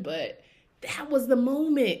dissertation, but that was the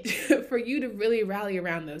moment for you to really rally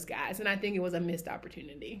around those guys. And I think it was a missed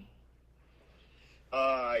opportunity.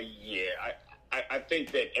 Yeah, I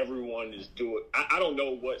think that everyone is doing. I don't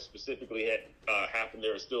know what specifically had happened.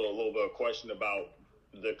 There is still a little bit of question about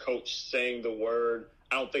the coach saying the word.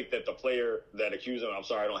 I don't think that the player that accused him, I'm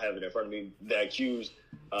sorry, I don't have it in front of me, that accused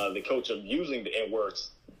the coach of using the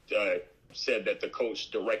N-words said that the coach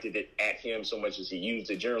directed it at him so much as he used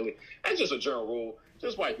it generally. That's just a general rule.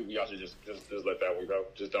 Just white people, y'all should just let that one go.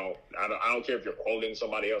 Just don't. I don't care if you're quoting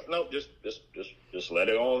somebody else. No, just let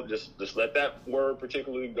it on. Just let that word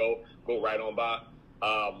particularly go right on by.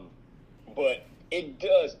 But it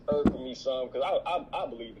does irk me some because I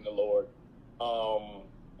believe in the Lord.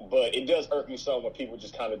 But it does irk me some when people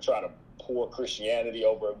just kind of try to pour Christianity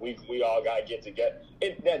over it. We all gotta get together.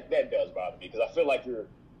 That does bother me because I feel like you're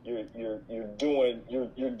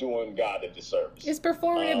doing God a disservice. It's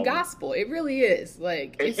performative gospel. It really is.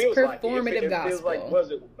 It's performative gospel. It feels like, was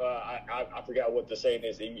it? I forgot what the saying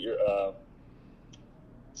is. You're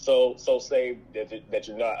so saved that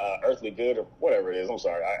you're not earthly good or whatever it is. I'm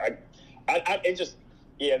sorry. It just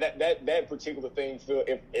that particular thing.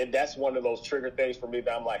 If that's one of those trigger things for me,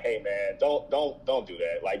 that I'm like, hey man, don't do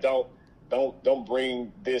that. Don't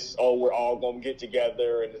bring this. Oh, we're all gonna get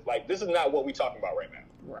together and this is not what we're talking about right now.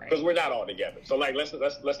 because we're not all together. So like,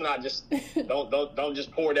 let's not just don't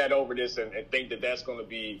just pour that over this and think that that's going to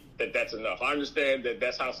be that's enough. I understand that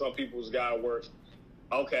that's how some people's God works.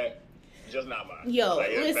 Okay, just not mine. Yo, like,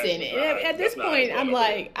 listen. At this point, I'm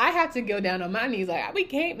like, I have to go down on my knees. Like, we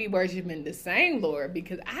can't be worshiping the same Lord,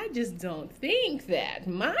 because I just don't think that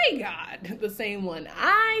my God, the same one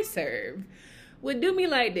I serve, would do me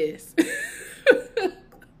like this.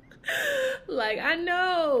 Like, I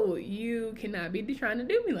know you cannot be trying to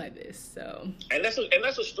do me like this. So, and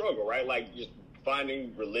that's a struggle, right? Like, just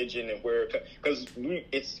finding religion and where, because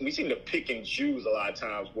we seem to pick and choose a lot of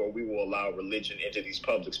times where we will allow religion into these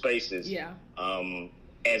public spaces. Yeah.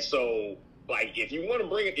 And so, like, if you want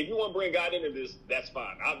to bring God into this, that's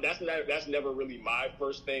fine. That's never really my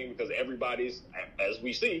first thing, because everybody's, as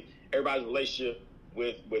we see, everybody's relationship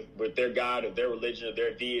with their God or their religion or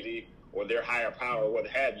their deity or their higher power or what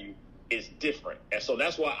have you is different. And so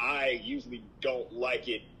that's why I usually don't like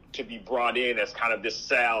it to be brought in as kind of this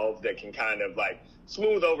salve that can kind of like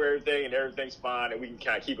smooth over everything and everything's fine and we can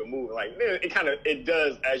kind of keep it moving. Like, it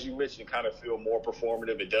does, as you mentioned, kind of feel more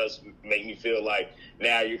performative. It does make me feel like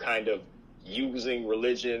now you're kind of using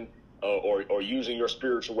religion or using your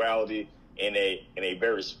spirituality in a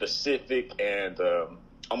very specific and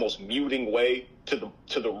almost muting way to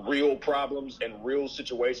the real problems and real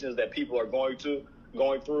situations that people are going through.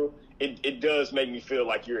 It does make me feel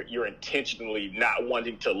like you're intentionally not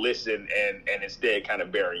wanting to listen and instead kind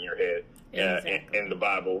of burying your head in the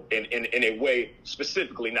Bible in a way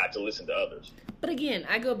specifically not to listen to others. But again,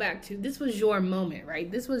 I go back to, this was your moment, right?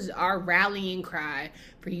 This was our rallying cry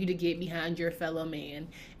for you to get behind your fellow man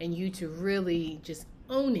and you to really just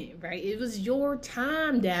own it, right? It was your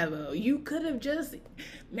time, Davo. You could have just,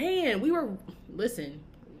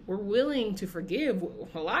 we're willing to forgive.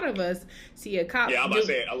 A lot of us see a cop. Yeah, I'm about to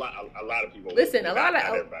say a lot of people. Listen, a lot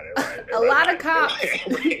of cops.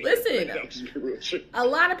 Listen, a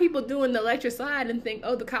lot of people doing the electric slide and think,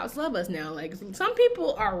 oh, the cops love us now. Like, some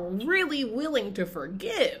people are really willing to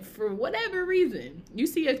forgive for whatever reason. You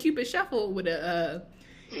see a Cupid shuffle with a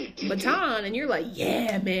baton, and you're like,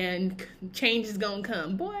 yeah, man, change is gonna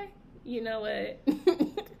come, boy. You know what?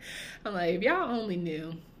 I'm like, if y'all only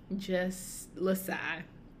knew, just Lasai.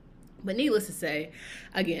 But needless to say,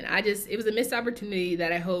 again, it was a missed opportunity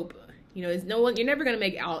that I hope, you're never going to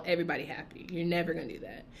make everybody happy. You're never going to do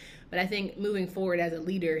that. But I think moving forward as a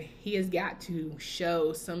leader, he has got to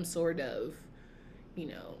show some sort of,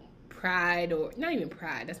 pride, or not even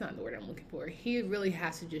pride. That's not the word I'm looking for. He really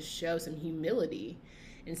has to just show some humility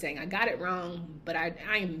in saying, I got it wrong, but I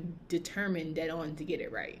am determined dead on to get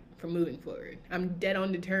it right for moving forward. I'm dead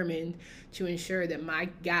on determined to ensure that my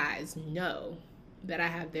guys know that I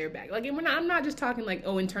have their back. Like, I'm not just talking like,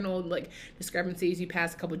 internal like discrepancies, you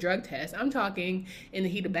pass a couple drug tests. I'm talking in the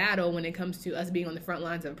heat of battle when it comes to us being on the front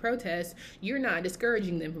lines of a protest, you're not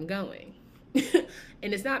discouraging them from going.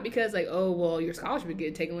 And it's not because like, oh, well, your scholarship would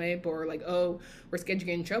get taken away, or like, oh, we're scared you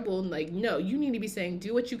get in trouble. Like, no, you need to be saying,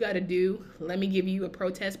 do what you got to do. Let me give you a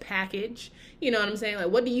protest package. You know what I'm saying? Like,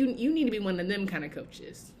 what do you need to be one of them kind of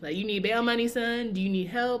coaches. Like, you need bail money, son? Do you need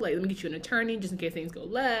help? Like, let me get you an attorney just in case things go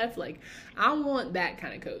left. Like, I want that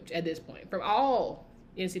kind of coach at this point from all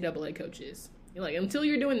NCAA coaches. Like, until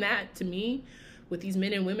you're doing that to me with these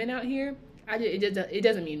men and women out here, it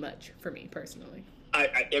doesn't mean much for me personally.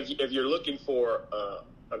 If you're looking for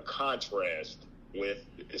a contrast with,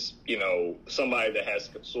 somebody that has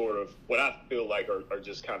sort of what I feel like are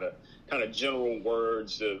just kind of general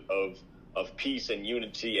words of peace and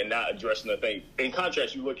unity and not addressing the thing. In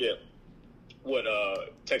contrast, you look at what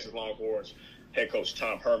Texas Longhorns head coach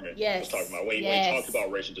Tom Herman was talking about when he talked about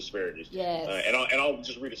racial disparities. Yes. And I'll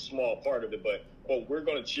just read a small part of it, but we're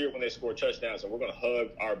going to cheer when they score touchdowns, and we're going to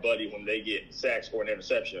hug our buddy when they get sacks or an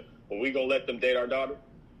interception. But we going to let them date our daughter?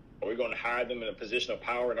 Are we going to hire them in a position of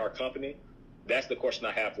power in our company? That's the question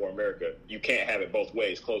I have for America. You can't have it both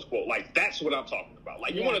ways, close quote. Like, that's what I'm talking about.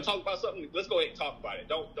 Like, you want to talk about something? Let's go ahead and talk about it.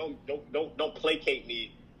 Don't placate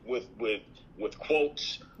me with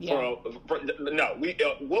quotes. Yeah. No,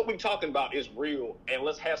 what we're talking about is real, and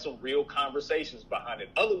let's have some real conversations behind it.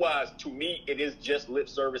 Otherwise, to me, it is just lip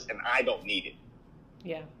service, and I don't need it.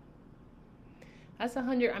 Yeah. That's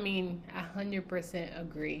 100%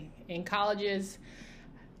 agree. In colleges,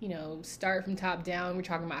 start from top down. We're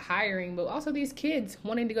talking about hiring, but also these kids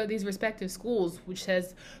wanting to go to these respective schools, which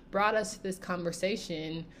has brought us to this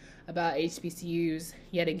conversation about HBCUs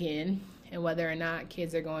yet again, and whether or not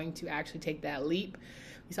kids are going to actually take that leap.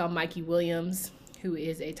 We saw Mikey Williams, who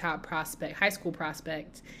is a top prospect, high school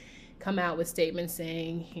prospect, come out with statements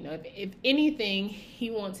saying, if anything,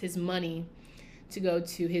 he wants his money to go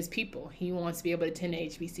to his people. He wants to be able to attend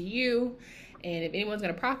HBCU And if anyone's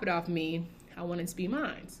going to profit off me, I want it to be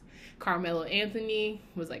mine. Carmelo Anthony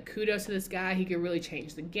was like, kudos to this guy. He could really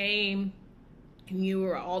change the game. And you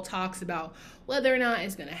were all talks about whether or not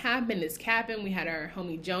it's going to happen. It's happened. We had our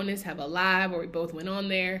homie Jonas have a live where we both went on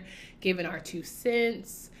there, giving our 2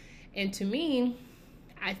 cents. And to me,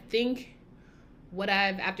 I think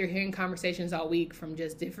after hearing conversations all week from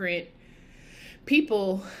just different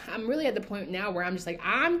people, I'm really at the point now where I'm just like,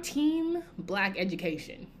 I'm team Black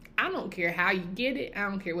education. I don't care how you get it. I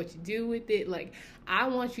don't care what you do with it. Like, I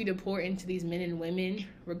want you to pour into these men and women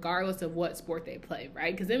regardless of what sport they play,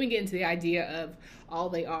 right? Because then we get into the idea of all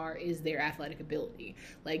they are is their athletic ability.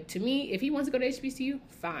 Like, to me, if he wants to go to HBCU,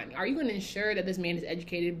 fine. Are you going to ensure that this man is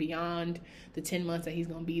educated beyond the 10 months that he's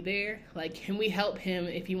going to be there? Like, can we help him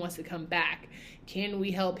if he wants to come back? Can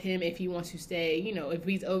we help him if he wants to stay, if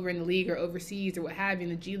he's over in the league or overseas or what have you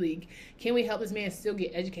in the G League? Can we help this man still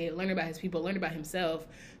get educated, learn about his people, learn about himself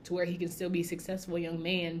to where he can still be a successful young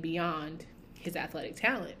man beyond his athletic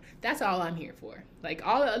talent? That's all I'm here for. Like,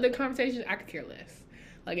 all the other conversations, I could care less.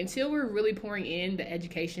 Like, until we're really pouring in that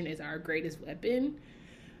education is our greatest weapon,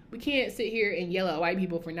 we can't sit here and yell at white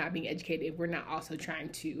people for not being educated if we're not also trying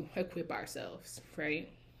to equip ourselves, right?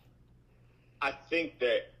 I think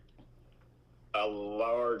that a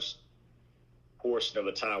large portion of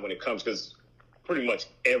the time when it comes, because pretty much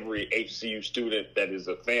every HCU student that is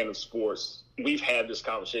a fan of sports, we've had this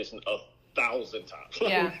conversation 1,000 times.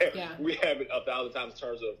 Yeah, we have it 1,000 times in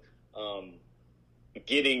terms of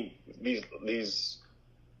getting these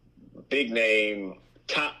big name,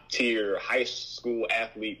 top tier high school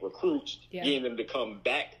athlete recruits, getting them to come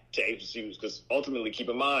back to HCUs. Because ultimately, keep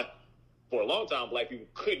in mind, for a long time, Black people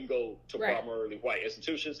couldn't go to primarily white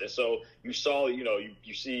institutions. And so you saw,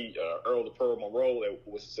 you see Earl the Pearl Monroe at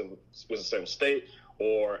Winston-Salem State,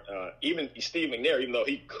 or even Steve McNair, even though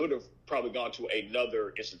he could have probably gone to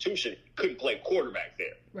another institution, couldn't play quarterback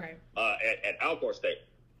there at Alcorn State.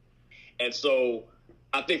 And so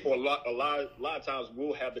I think for a lot of times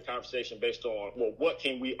we'll have the conversation based on, well, what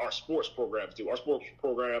can our sports programs do? Our sports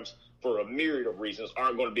programs, for a myriad of reasons,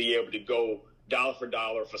 aren't going to be able to go dollar for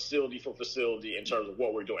dollar, facility for facility in terms of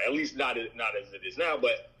what we're doing. At least not as it is now.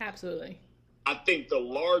 But absolutely, I think the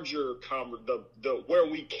larger the where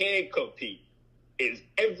we can compete is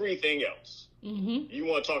everything else. Mm-hmm. You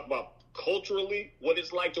want to talk about culturally what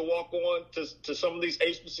it's like to walk on to some of these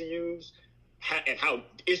HBCUs and how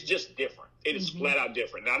it's just different. It is flat out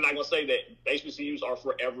different. Now, I'm not going to say that HBCUs are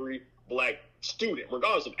for every Black student,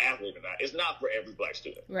 regardless of athlete or not. It's not for every Black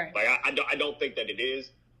student. Right. Like, I don't think that it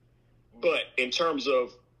is. But in terms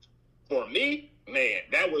of, for me, man,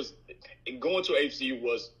 going to HBCU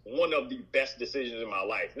was one of the best decisions in my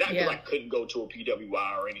life. Not because I couldn't go to a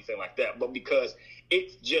PWI or anything like that, but because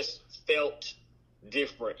it just felt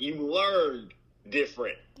different. You learned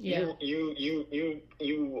different. Yeah.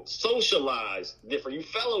 You socialize different. You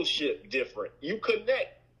fellowship different. You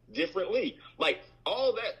connect differently. Like,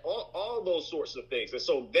 all those sorts of things. And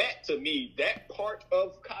so that, to me, that part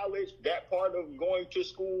of college, that part of going to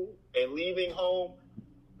school and leaving home,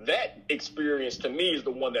 that experience to me is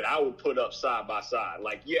the one that I would put up side by side.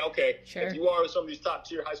 Like, sure, if you are some of these top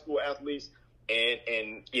tier high school athletes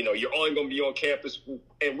and you're only going to be on campus,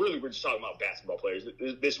 and really we're just talking about basketball players.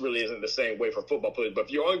 This really isn't the same way for football players, but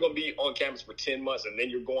if you're only going to be on campus for 10 months and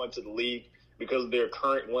then you're going to the league because of their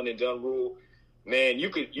current one and done rule, man, you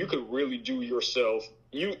could really do yourself.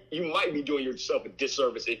 You might be doing yourself a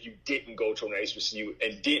disservice if you didn't go to an HBCU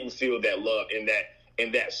and didn't feel that love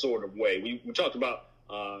in that sort of way. We talked about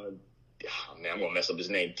I'm gonna mess up his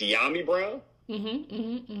name, Dyami Brown,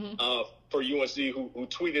 for UNC, who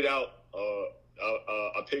tweeted out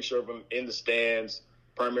a picture of him in the stands,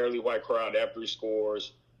 primarily white crowd, after he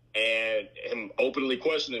scores, and him openly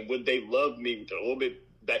questioning, would they love me? A little bit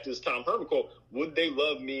back to this Tom Herman quote, would they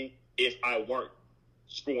love me if I weren't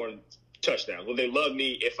scoring touchdowns? Would they love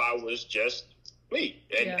me if I was just me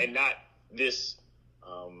and not this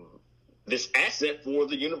asset for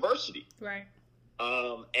the university? Right.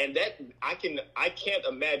 And that I can't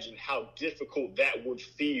imagine how difficult that would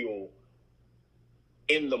feel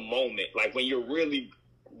in the moment. Like, when you're really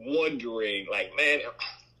wondering, like, man,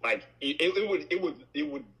 like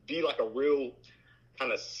it would be like a real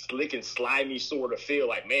kind of slick and slimy sort of feel.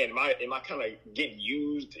 Like, man, am I kind of getting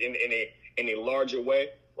used in a larger way?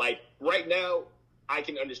 Like, right now, I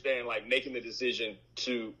can understand, like, making the decision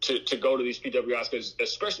to go to these PWIs, because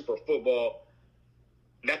especially for football,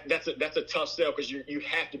 that's a tough sell, because you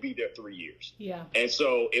have to be there 3 years. Yeah. And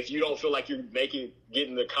so if you don't feel like you're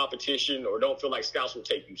getting the competition, or don't feel like scouts will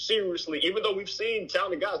take you seriously, even though we've seen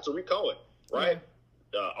talented guys, Tariq Cohen, right?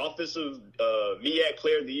 offensive MEAC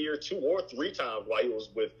Player of the Year 2 or 3 times while he was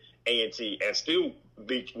with A&T, and still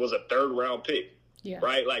was a 3rd round pick. Yeah.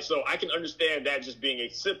 Right? Like, so I can understand that just being a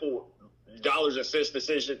simple dollars and cents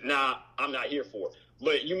decision. Nah, I'm not here for it.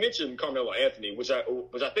 But you mentioned Carmelo Anthony, which I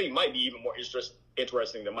think might be even more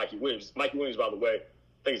interesting than Mikey Williams. Mikey Williams, by the way,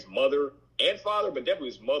 I think his mother and father, but definitely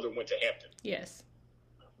his mother went to Hampton. Yes.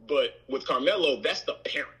 But with Carmelo, that's the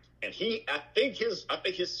parent. And I think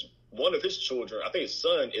one of his children, I think his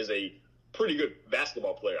son is a pretty good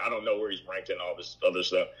basketball player. I don't know where he's ranked in all this other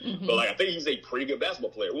stuff. Mm-hmm. But, like, I think he's a pretty good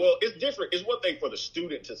basketball player. Well, it's different. It's one thing for the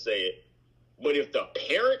student to say it. But if the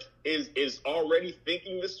parent is already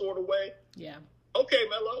thinking this sort of way, yeah. Okay,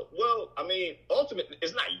 Melo. Well, I mean, ultimately,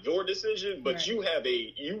 it's not your decision, but right. you have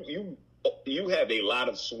a lot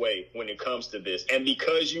of sway when it comes to this. And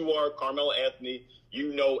because you are Carmelo Anthony,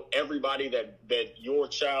 you know everybody that your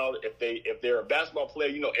child, if they're a basketball player,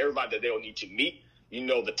 you know everybody that they'll need to meet. You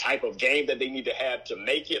know the type of game that they need to have to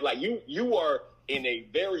make it. Like, you are in a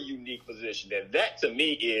very unique position. And that, to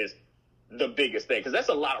me, is the biggest thing. Because that's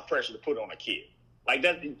a lot of pressure to put on a kid. Like,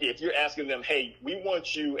 that, if you're asking them, hey, we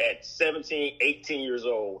want you at 17, 18 years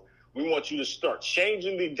old, we want you to start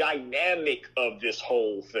changing the dynamic of this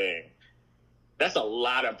whole thing. That's a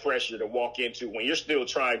lot of pressure to walk into when you're still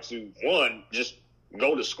trying to, one, just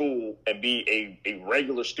go to school and be a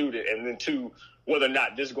regular student, and then two, whether or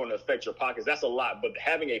not this is going to affect your pockets. That's a lot. But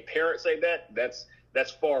having a parent say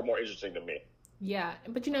that's far more interesting to me. Yeah,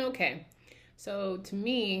 but okay. So to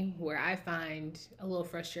me, where I find a little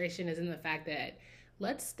frustration is in the fact that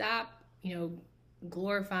let's stop,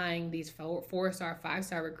 glorifying these 4-star,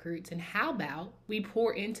 5-star recruits, and how about we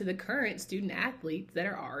pour into the current student athletes that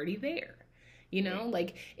are already there?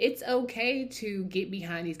 Like, it's okay to get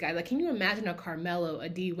behind these guys. Like, can you imagine a Carmelo, a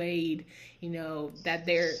D Wade,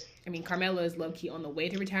 Carmelo is low-key on the way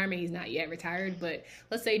to retirement. He's not yet retired, but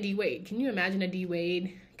let's say D Wade. Can you imagine a D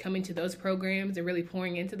Wade coming to those programs and really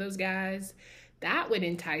pouring into those guys? That would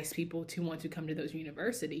entice people to want to come to those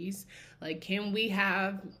universities. Like, can we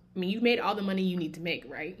have, you made all the money you need to make,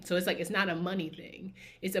 right? So it's like, it's not a money thing.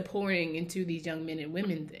 It's a pouring into these young men and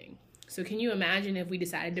women thing. So can you imagine if we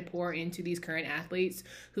decided to pour into these current athletes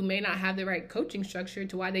who may not have the right coaching structure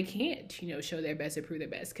to why they can't, show their best or prove their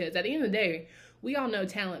best? Because at the end of the day, we all know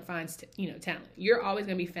talent finds, talent. You're always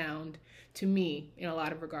going to be found, to me, in a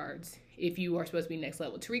lot of regards, if you are supposed to be next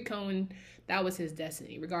level. Tariq Cohen, that was his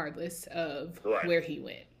destiny, regardless of where he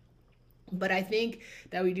went. But I think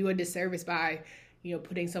that we do a disservice by,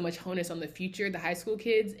 putting so much onus on the future, the high school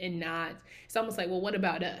kids, and not, it's almost like, well, what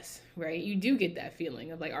about us, right? You do get that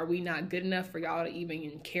feeling of like, are we not good enough for y'all to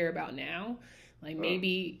even care about now? Like,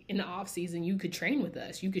 maybe in the off season, you could train with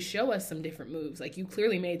us. You could show us some different moves. Like, you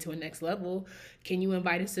clearly made it to a next level. Can you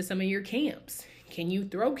invite us to some of your camps? Can you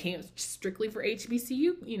throw camps strictly for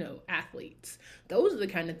HBCU, athletes? Those are the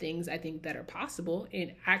kind of things I think that are possible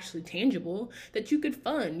and actually tangible that you could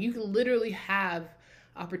fund. You could literally have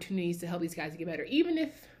opportunities to help these guys get better, even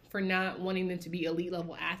if for not wanting them to be elite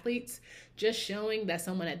level athletes, just showing that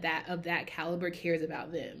someone of that caliber cares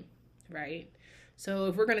about them, right? So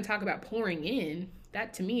if we're going to talk about pouring in,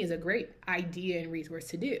 that to me is a great idea and resource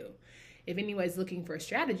to do. If anyone's looking for a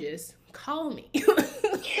strategist, call me.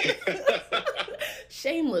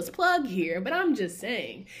 Shameless plug here, but I'm just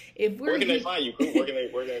saying, if we're where can they find you?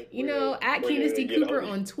 At Candace D. Cooper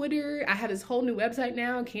on Twitter. I have this whole new website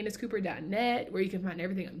now, CandaceCooper.net, where you can find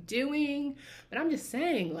everything I'm doing. But I'm just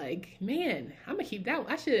saying, like, man, I'm gonna keep that.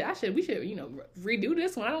 We should, redo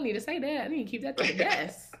this one. I don't need to say that. I need to keep that to the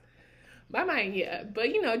best. But I might, yeah.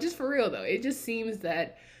 But just for real though, it just seems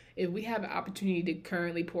that if we have an opportunity to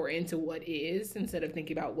currently pour into what is instead of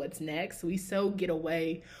thinking about what's next, we so get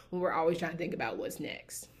away when we're always trying to think about what's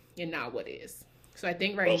next and not what is. So I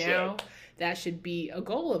think right now that should be a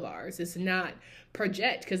goal of ours, is to not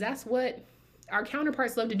project, because that's what our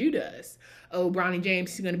counterparts love to do to us. Oh, Bronny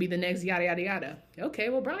James is going to be the next yada, yada, yada. Okay,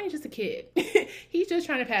 well, Bronny's just a kid. He's just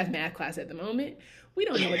trying to pass math class at the moment. We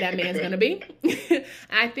don't know what that man's going to be.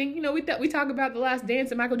 I think, we talk about The Last Dance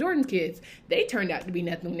and Michael Jordan's kids. They turned out to be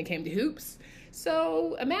nothing when it came to hoops.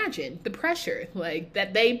 So imagine the pressure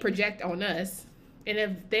that they project on us. And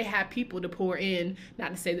if they have people to pour in,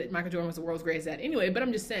 not to say that Michael Jordan was the world's greatest at anyway, but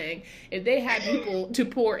I'm just saying, if they had people to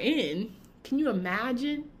pour in, can you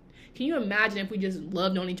imagine? Can you imagine if we just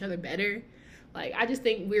loved on each other better? I just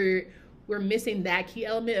think we're missing that key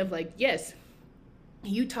element of yes,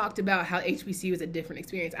 you talked about how HBCU is a different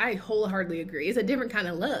experience. I wholeheartedly agree. It's a different kind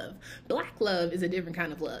of love. Black love is a different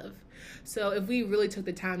kind of love. So if we really took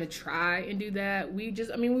the time to try and do that, we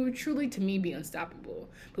would truly, to me, be unstoppable.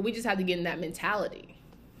 But we just have to get in that mentality.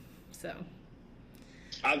 So.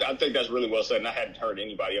 I think that's really well said, and I hadn't heard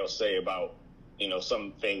anybody else say about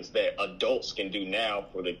some things that adults can do now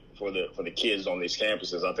for the kids on these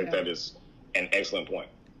campuses. I think that is an excellent point.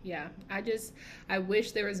 Yeah, I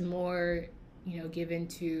wish there was more given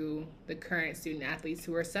to the current student athletes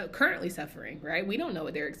who are currently suffering, right? We don't know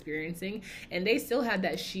what they're experiencing, and they still have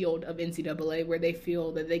that shield of NCAA where they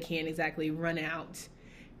feel that they can't exactly run out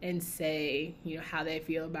and say, how they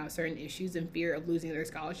feel about certain issues and fear of losing their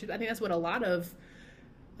scholarships. I think that's what a lot of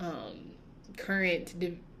current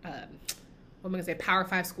Power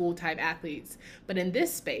 5 school type athletes. But in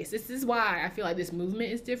this space, this is why I feel like this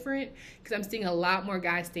movement is different, because I'm seeing a lot more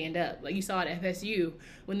guys stand up. Like you saw at FSU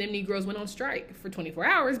when them Negroes went on strike for 24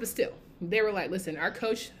 hours, but still, they were like, listen, our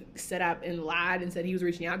coach set up and lied and said he was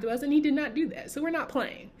reaching out to us, and he did not do that. So we're not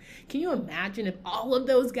playing. Can you imagine if all of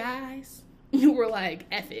those guys were like,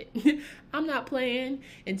 F it, I'm not playing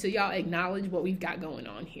until y'all acknowledge what we've got going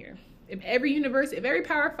on here? If every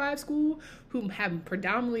Power 5 school who have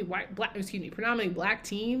predominantly black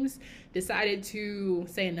teams decided to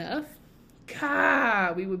say enough,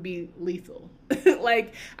 God, we would be lethal.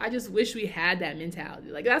 Like, I just wish we had that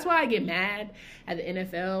mentality. Like, that's why I get mad at the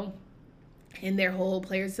NFL and their whole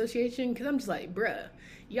players association, because I'm just like, bruh,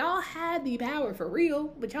 y'all had the power for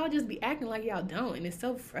real, but y'all just be acting like y'all don't, and it's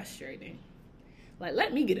so frustrating. Like,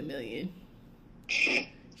 let me get $1 million.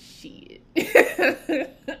 Shit.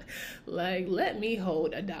 Like, let me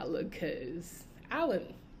hold $1, because I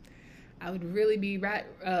would really be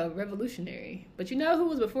revolutionary. But you know who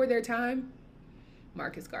was before their time?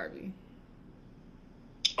 Marcus Garvey.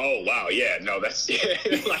 Oh wow, yeah, no, that's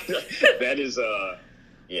like that is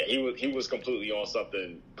he was completely on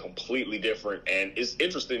something completely different, and it's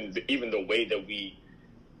interesting even the way that we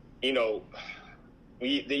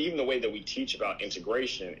the way that we teach about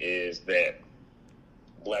integration is that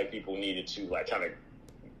Black people needed to kind of,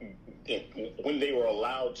 when they were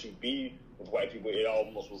allowed to be with white people, it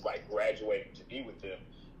almost was like graduating to be with them.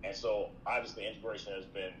 And so obviously integration has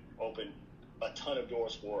been opened a ton of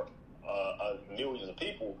doors for millions of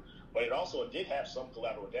people, but it also did have some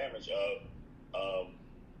collateral damage of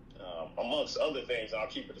amongst other things. I'll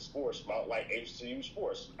keep it to sports, about like HBCU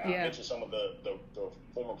sports. I mentioned some of the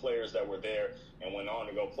former players that were there and went on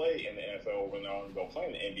to go play in the NFL, or went on to go play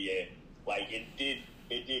in the NBA. Like, it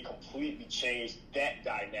did completely change that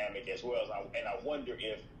dynamic as well. And I wonder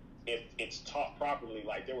if it's taught properly.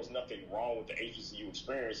 Like, there was nothing wrong with the HBCU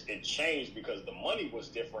experience. It changed because the money was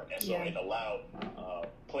different, and so it allowed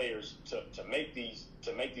players to make these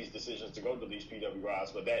decisions to go to these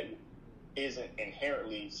PWIs. But that isn't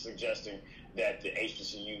inherently suggesting that the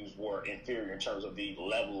HBCUs were inferior in terms of the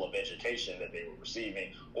level of education that they were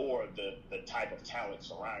receiving, or the type of talent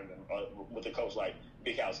surrounding them. With a coach like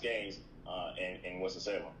Big House Gaines in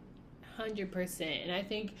Winston-Salem. 100%. And I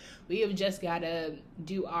think we have just got to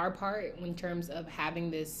do our part in terms of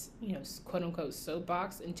having this, quote unquote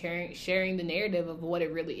soapbox, and sharing the narrative of what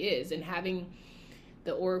it really is, and having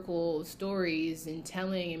the Oracle stories and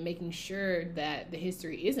telling and making sure that the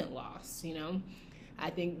history isn't lost. I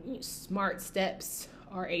think smart steps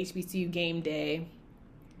are HBCU game day,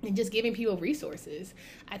 and just giving people resources.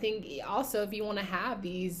 I think also, if you want to have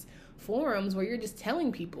these forums where you're just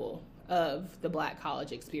telling people of the Black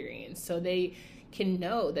college experience, so they can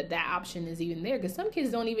know that option is even there, because some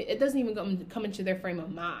kids it doesn't even come into their frame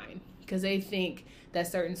of mind, because they think that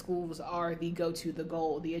certain schools are the go-to, the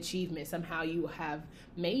goal, the achievement. Somehow you have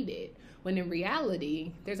made it, when in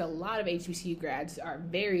reality, there's a lot of HBCU grads are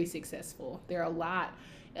very successful. There are a lot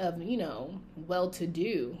of,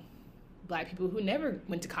 well-to-do Black people who never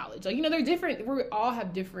went to college. Like, they're different. We all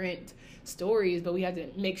have different stories, but we have to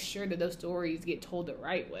make sure that those stories get told the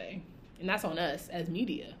right way. And that's on us as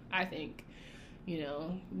media, I think.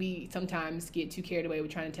 We sometimes get too carried away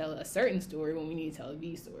with trying to tell a certain story when we need to tell a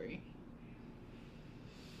B story.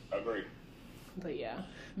 Agreed. But yeah,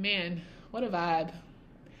 man, what a vibe.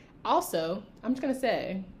 Also, I'm just going to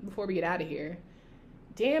say, before we get out of here,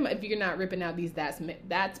 damn if you're not ripping out these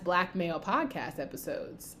That's Black Male podcast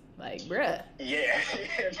episodes. Like, bruh. Yeah.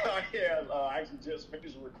 I actually just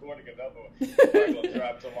finished recording another one. I'm going to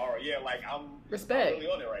drop tomorrow. Yeah, like, I'm really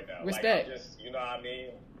on it right now. Respect. Like, I'm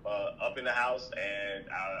just, up in the house, and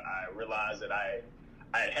I realized that I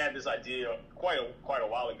had this idea quite a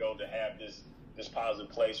while ago to have this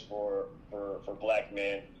positive place for Black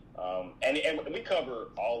men. And we cover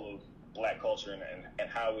all of Black culture and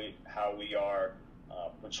how we are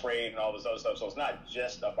portrayed and all this other stuff. So it's not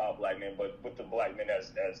just about Black men, but with the Black men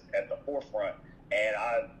as at the forefront. And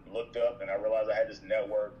I looked up and I realized I had this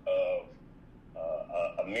network of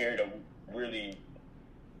a myriad of really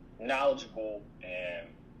knowledgeable and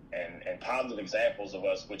and positive examples of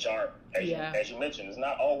us, which are, as you mentioned, it's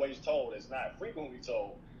not always told. It's not frequently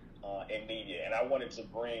told in media. And I wanted to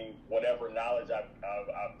bring whatever knowledge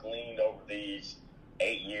I've gleaned over these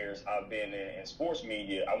 8 years I've been in sports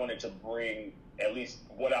media. I wanted to bring at least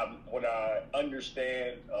what I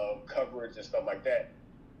understand of coverage and stuff like that,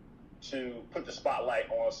 to put the spotlight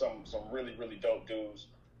on some really, really dope dudes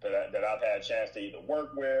that I've had a chance to either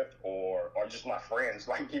work with or just my friends,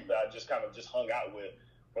 like people I just kind of just hung out with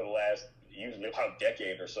for the last usually about a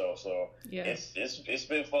decade or so. So it's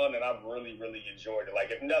been fun, and I've really, really enjoyed it. Like,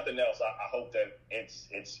 if nothing else, I hope that it's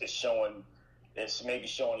showing, it's maybe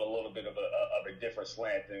showing a little bit of a different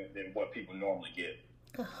slant than what people normally get.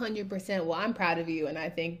 100%. Well, I'm proud of you, and I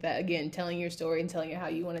think that, again, telling your story and telling it how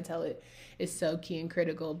you want to tell it is so key and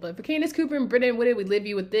critical. But for Candace Cooper and Brendan Wooded, we leave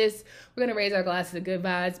you with this. We're gonna raise our glasses of good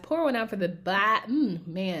vibes, pour one out for the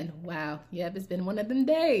man, wow, yep, it's been one of them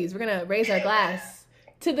days. We're gonna raise our glass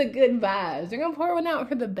to the good vibes. We're gonna pour one out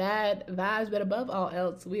for the bad vibes, but above all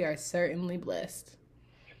else, we are certainly blessed.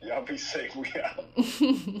 Y'all be safe. We out.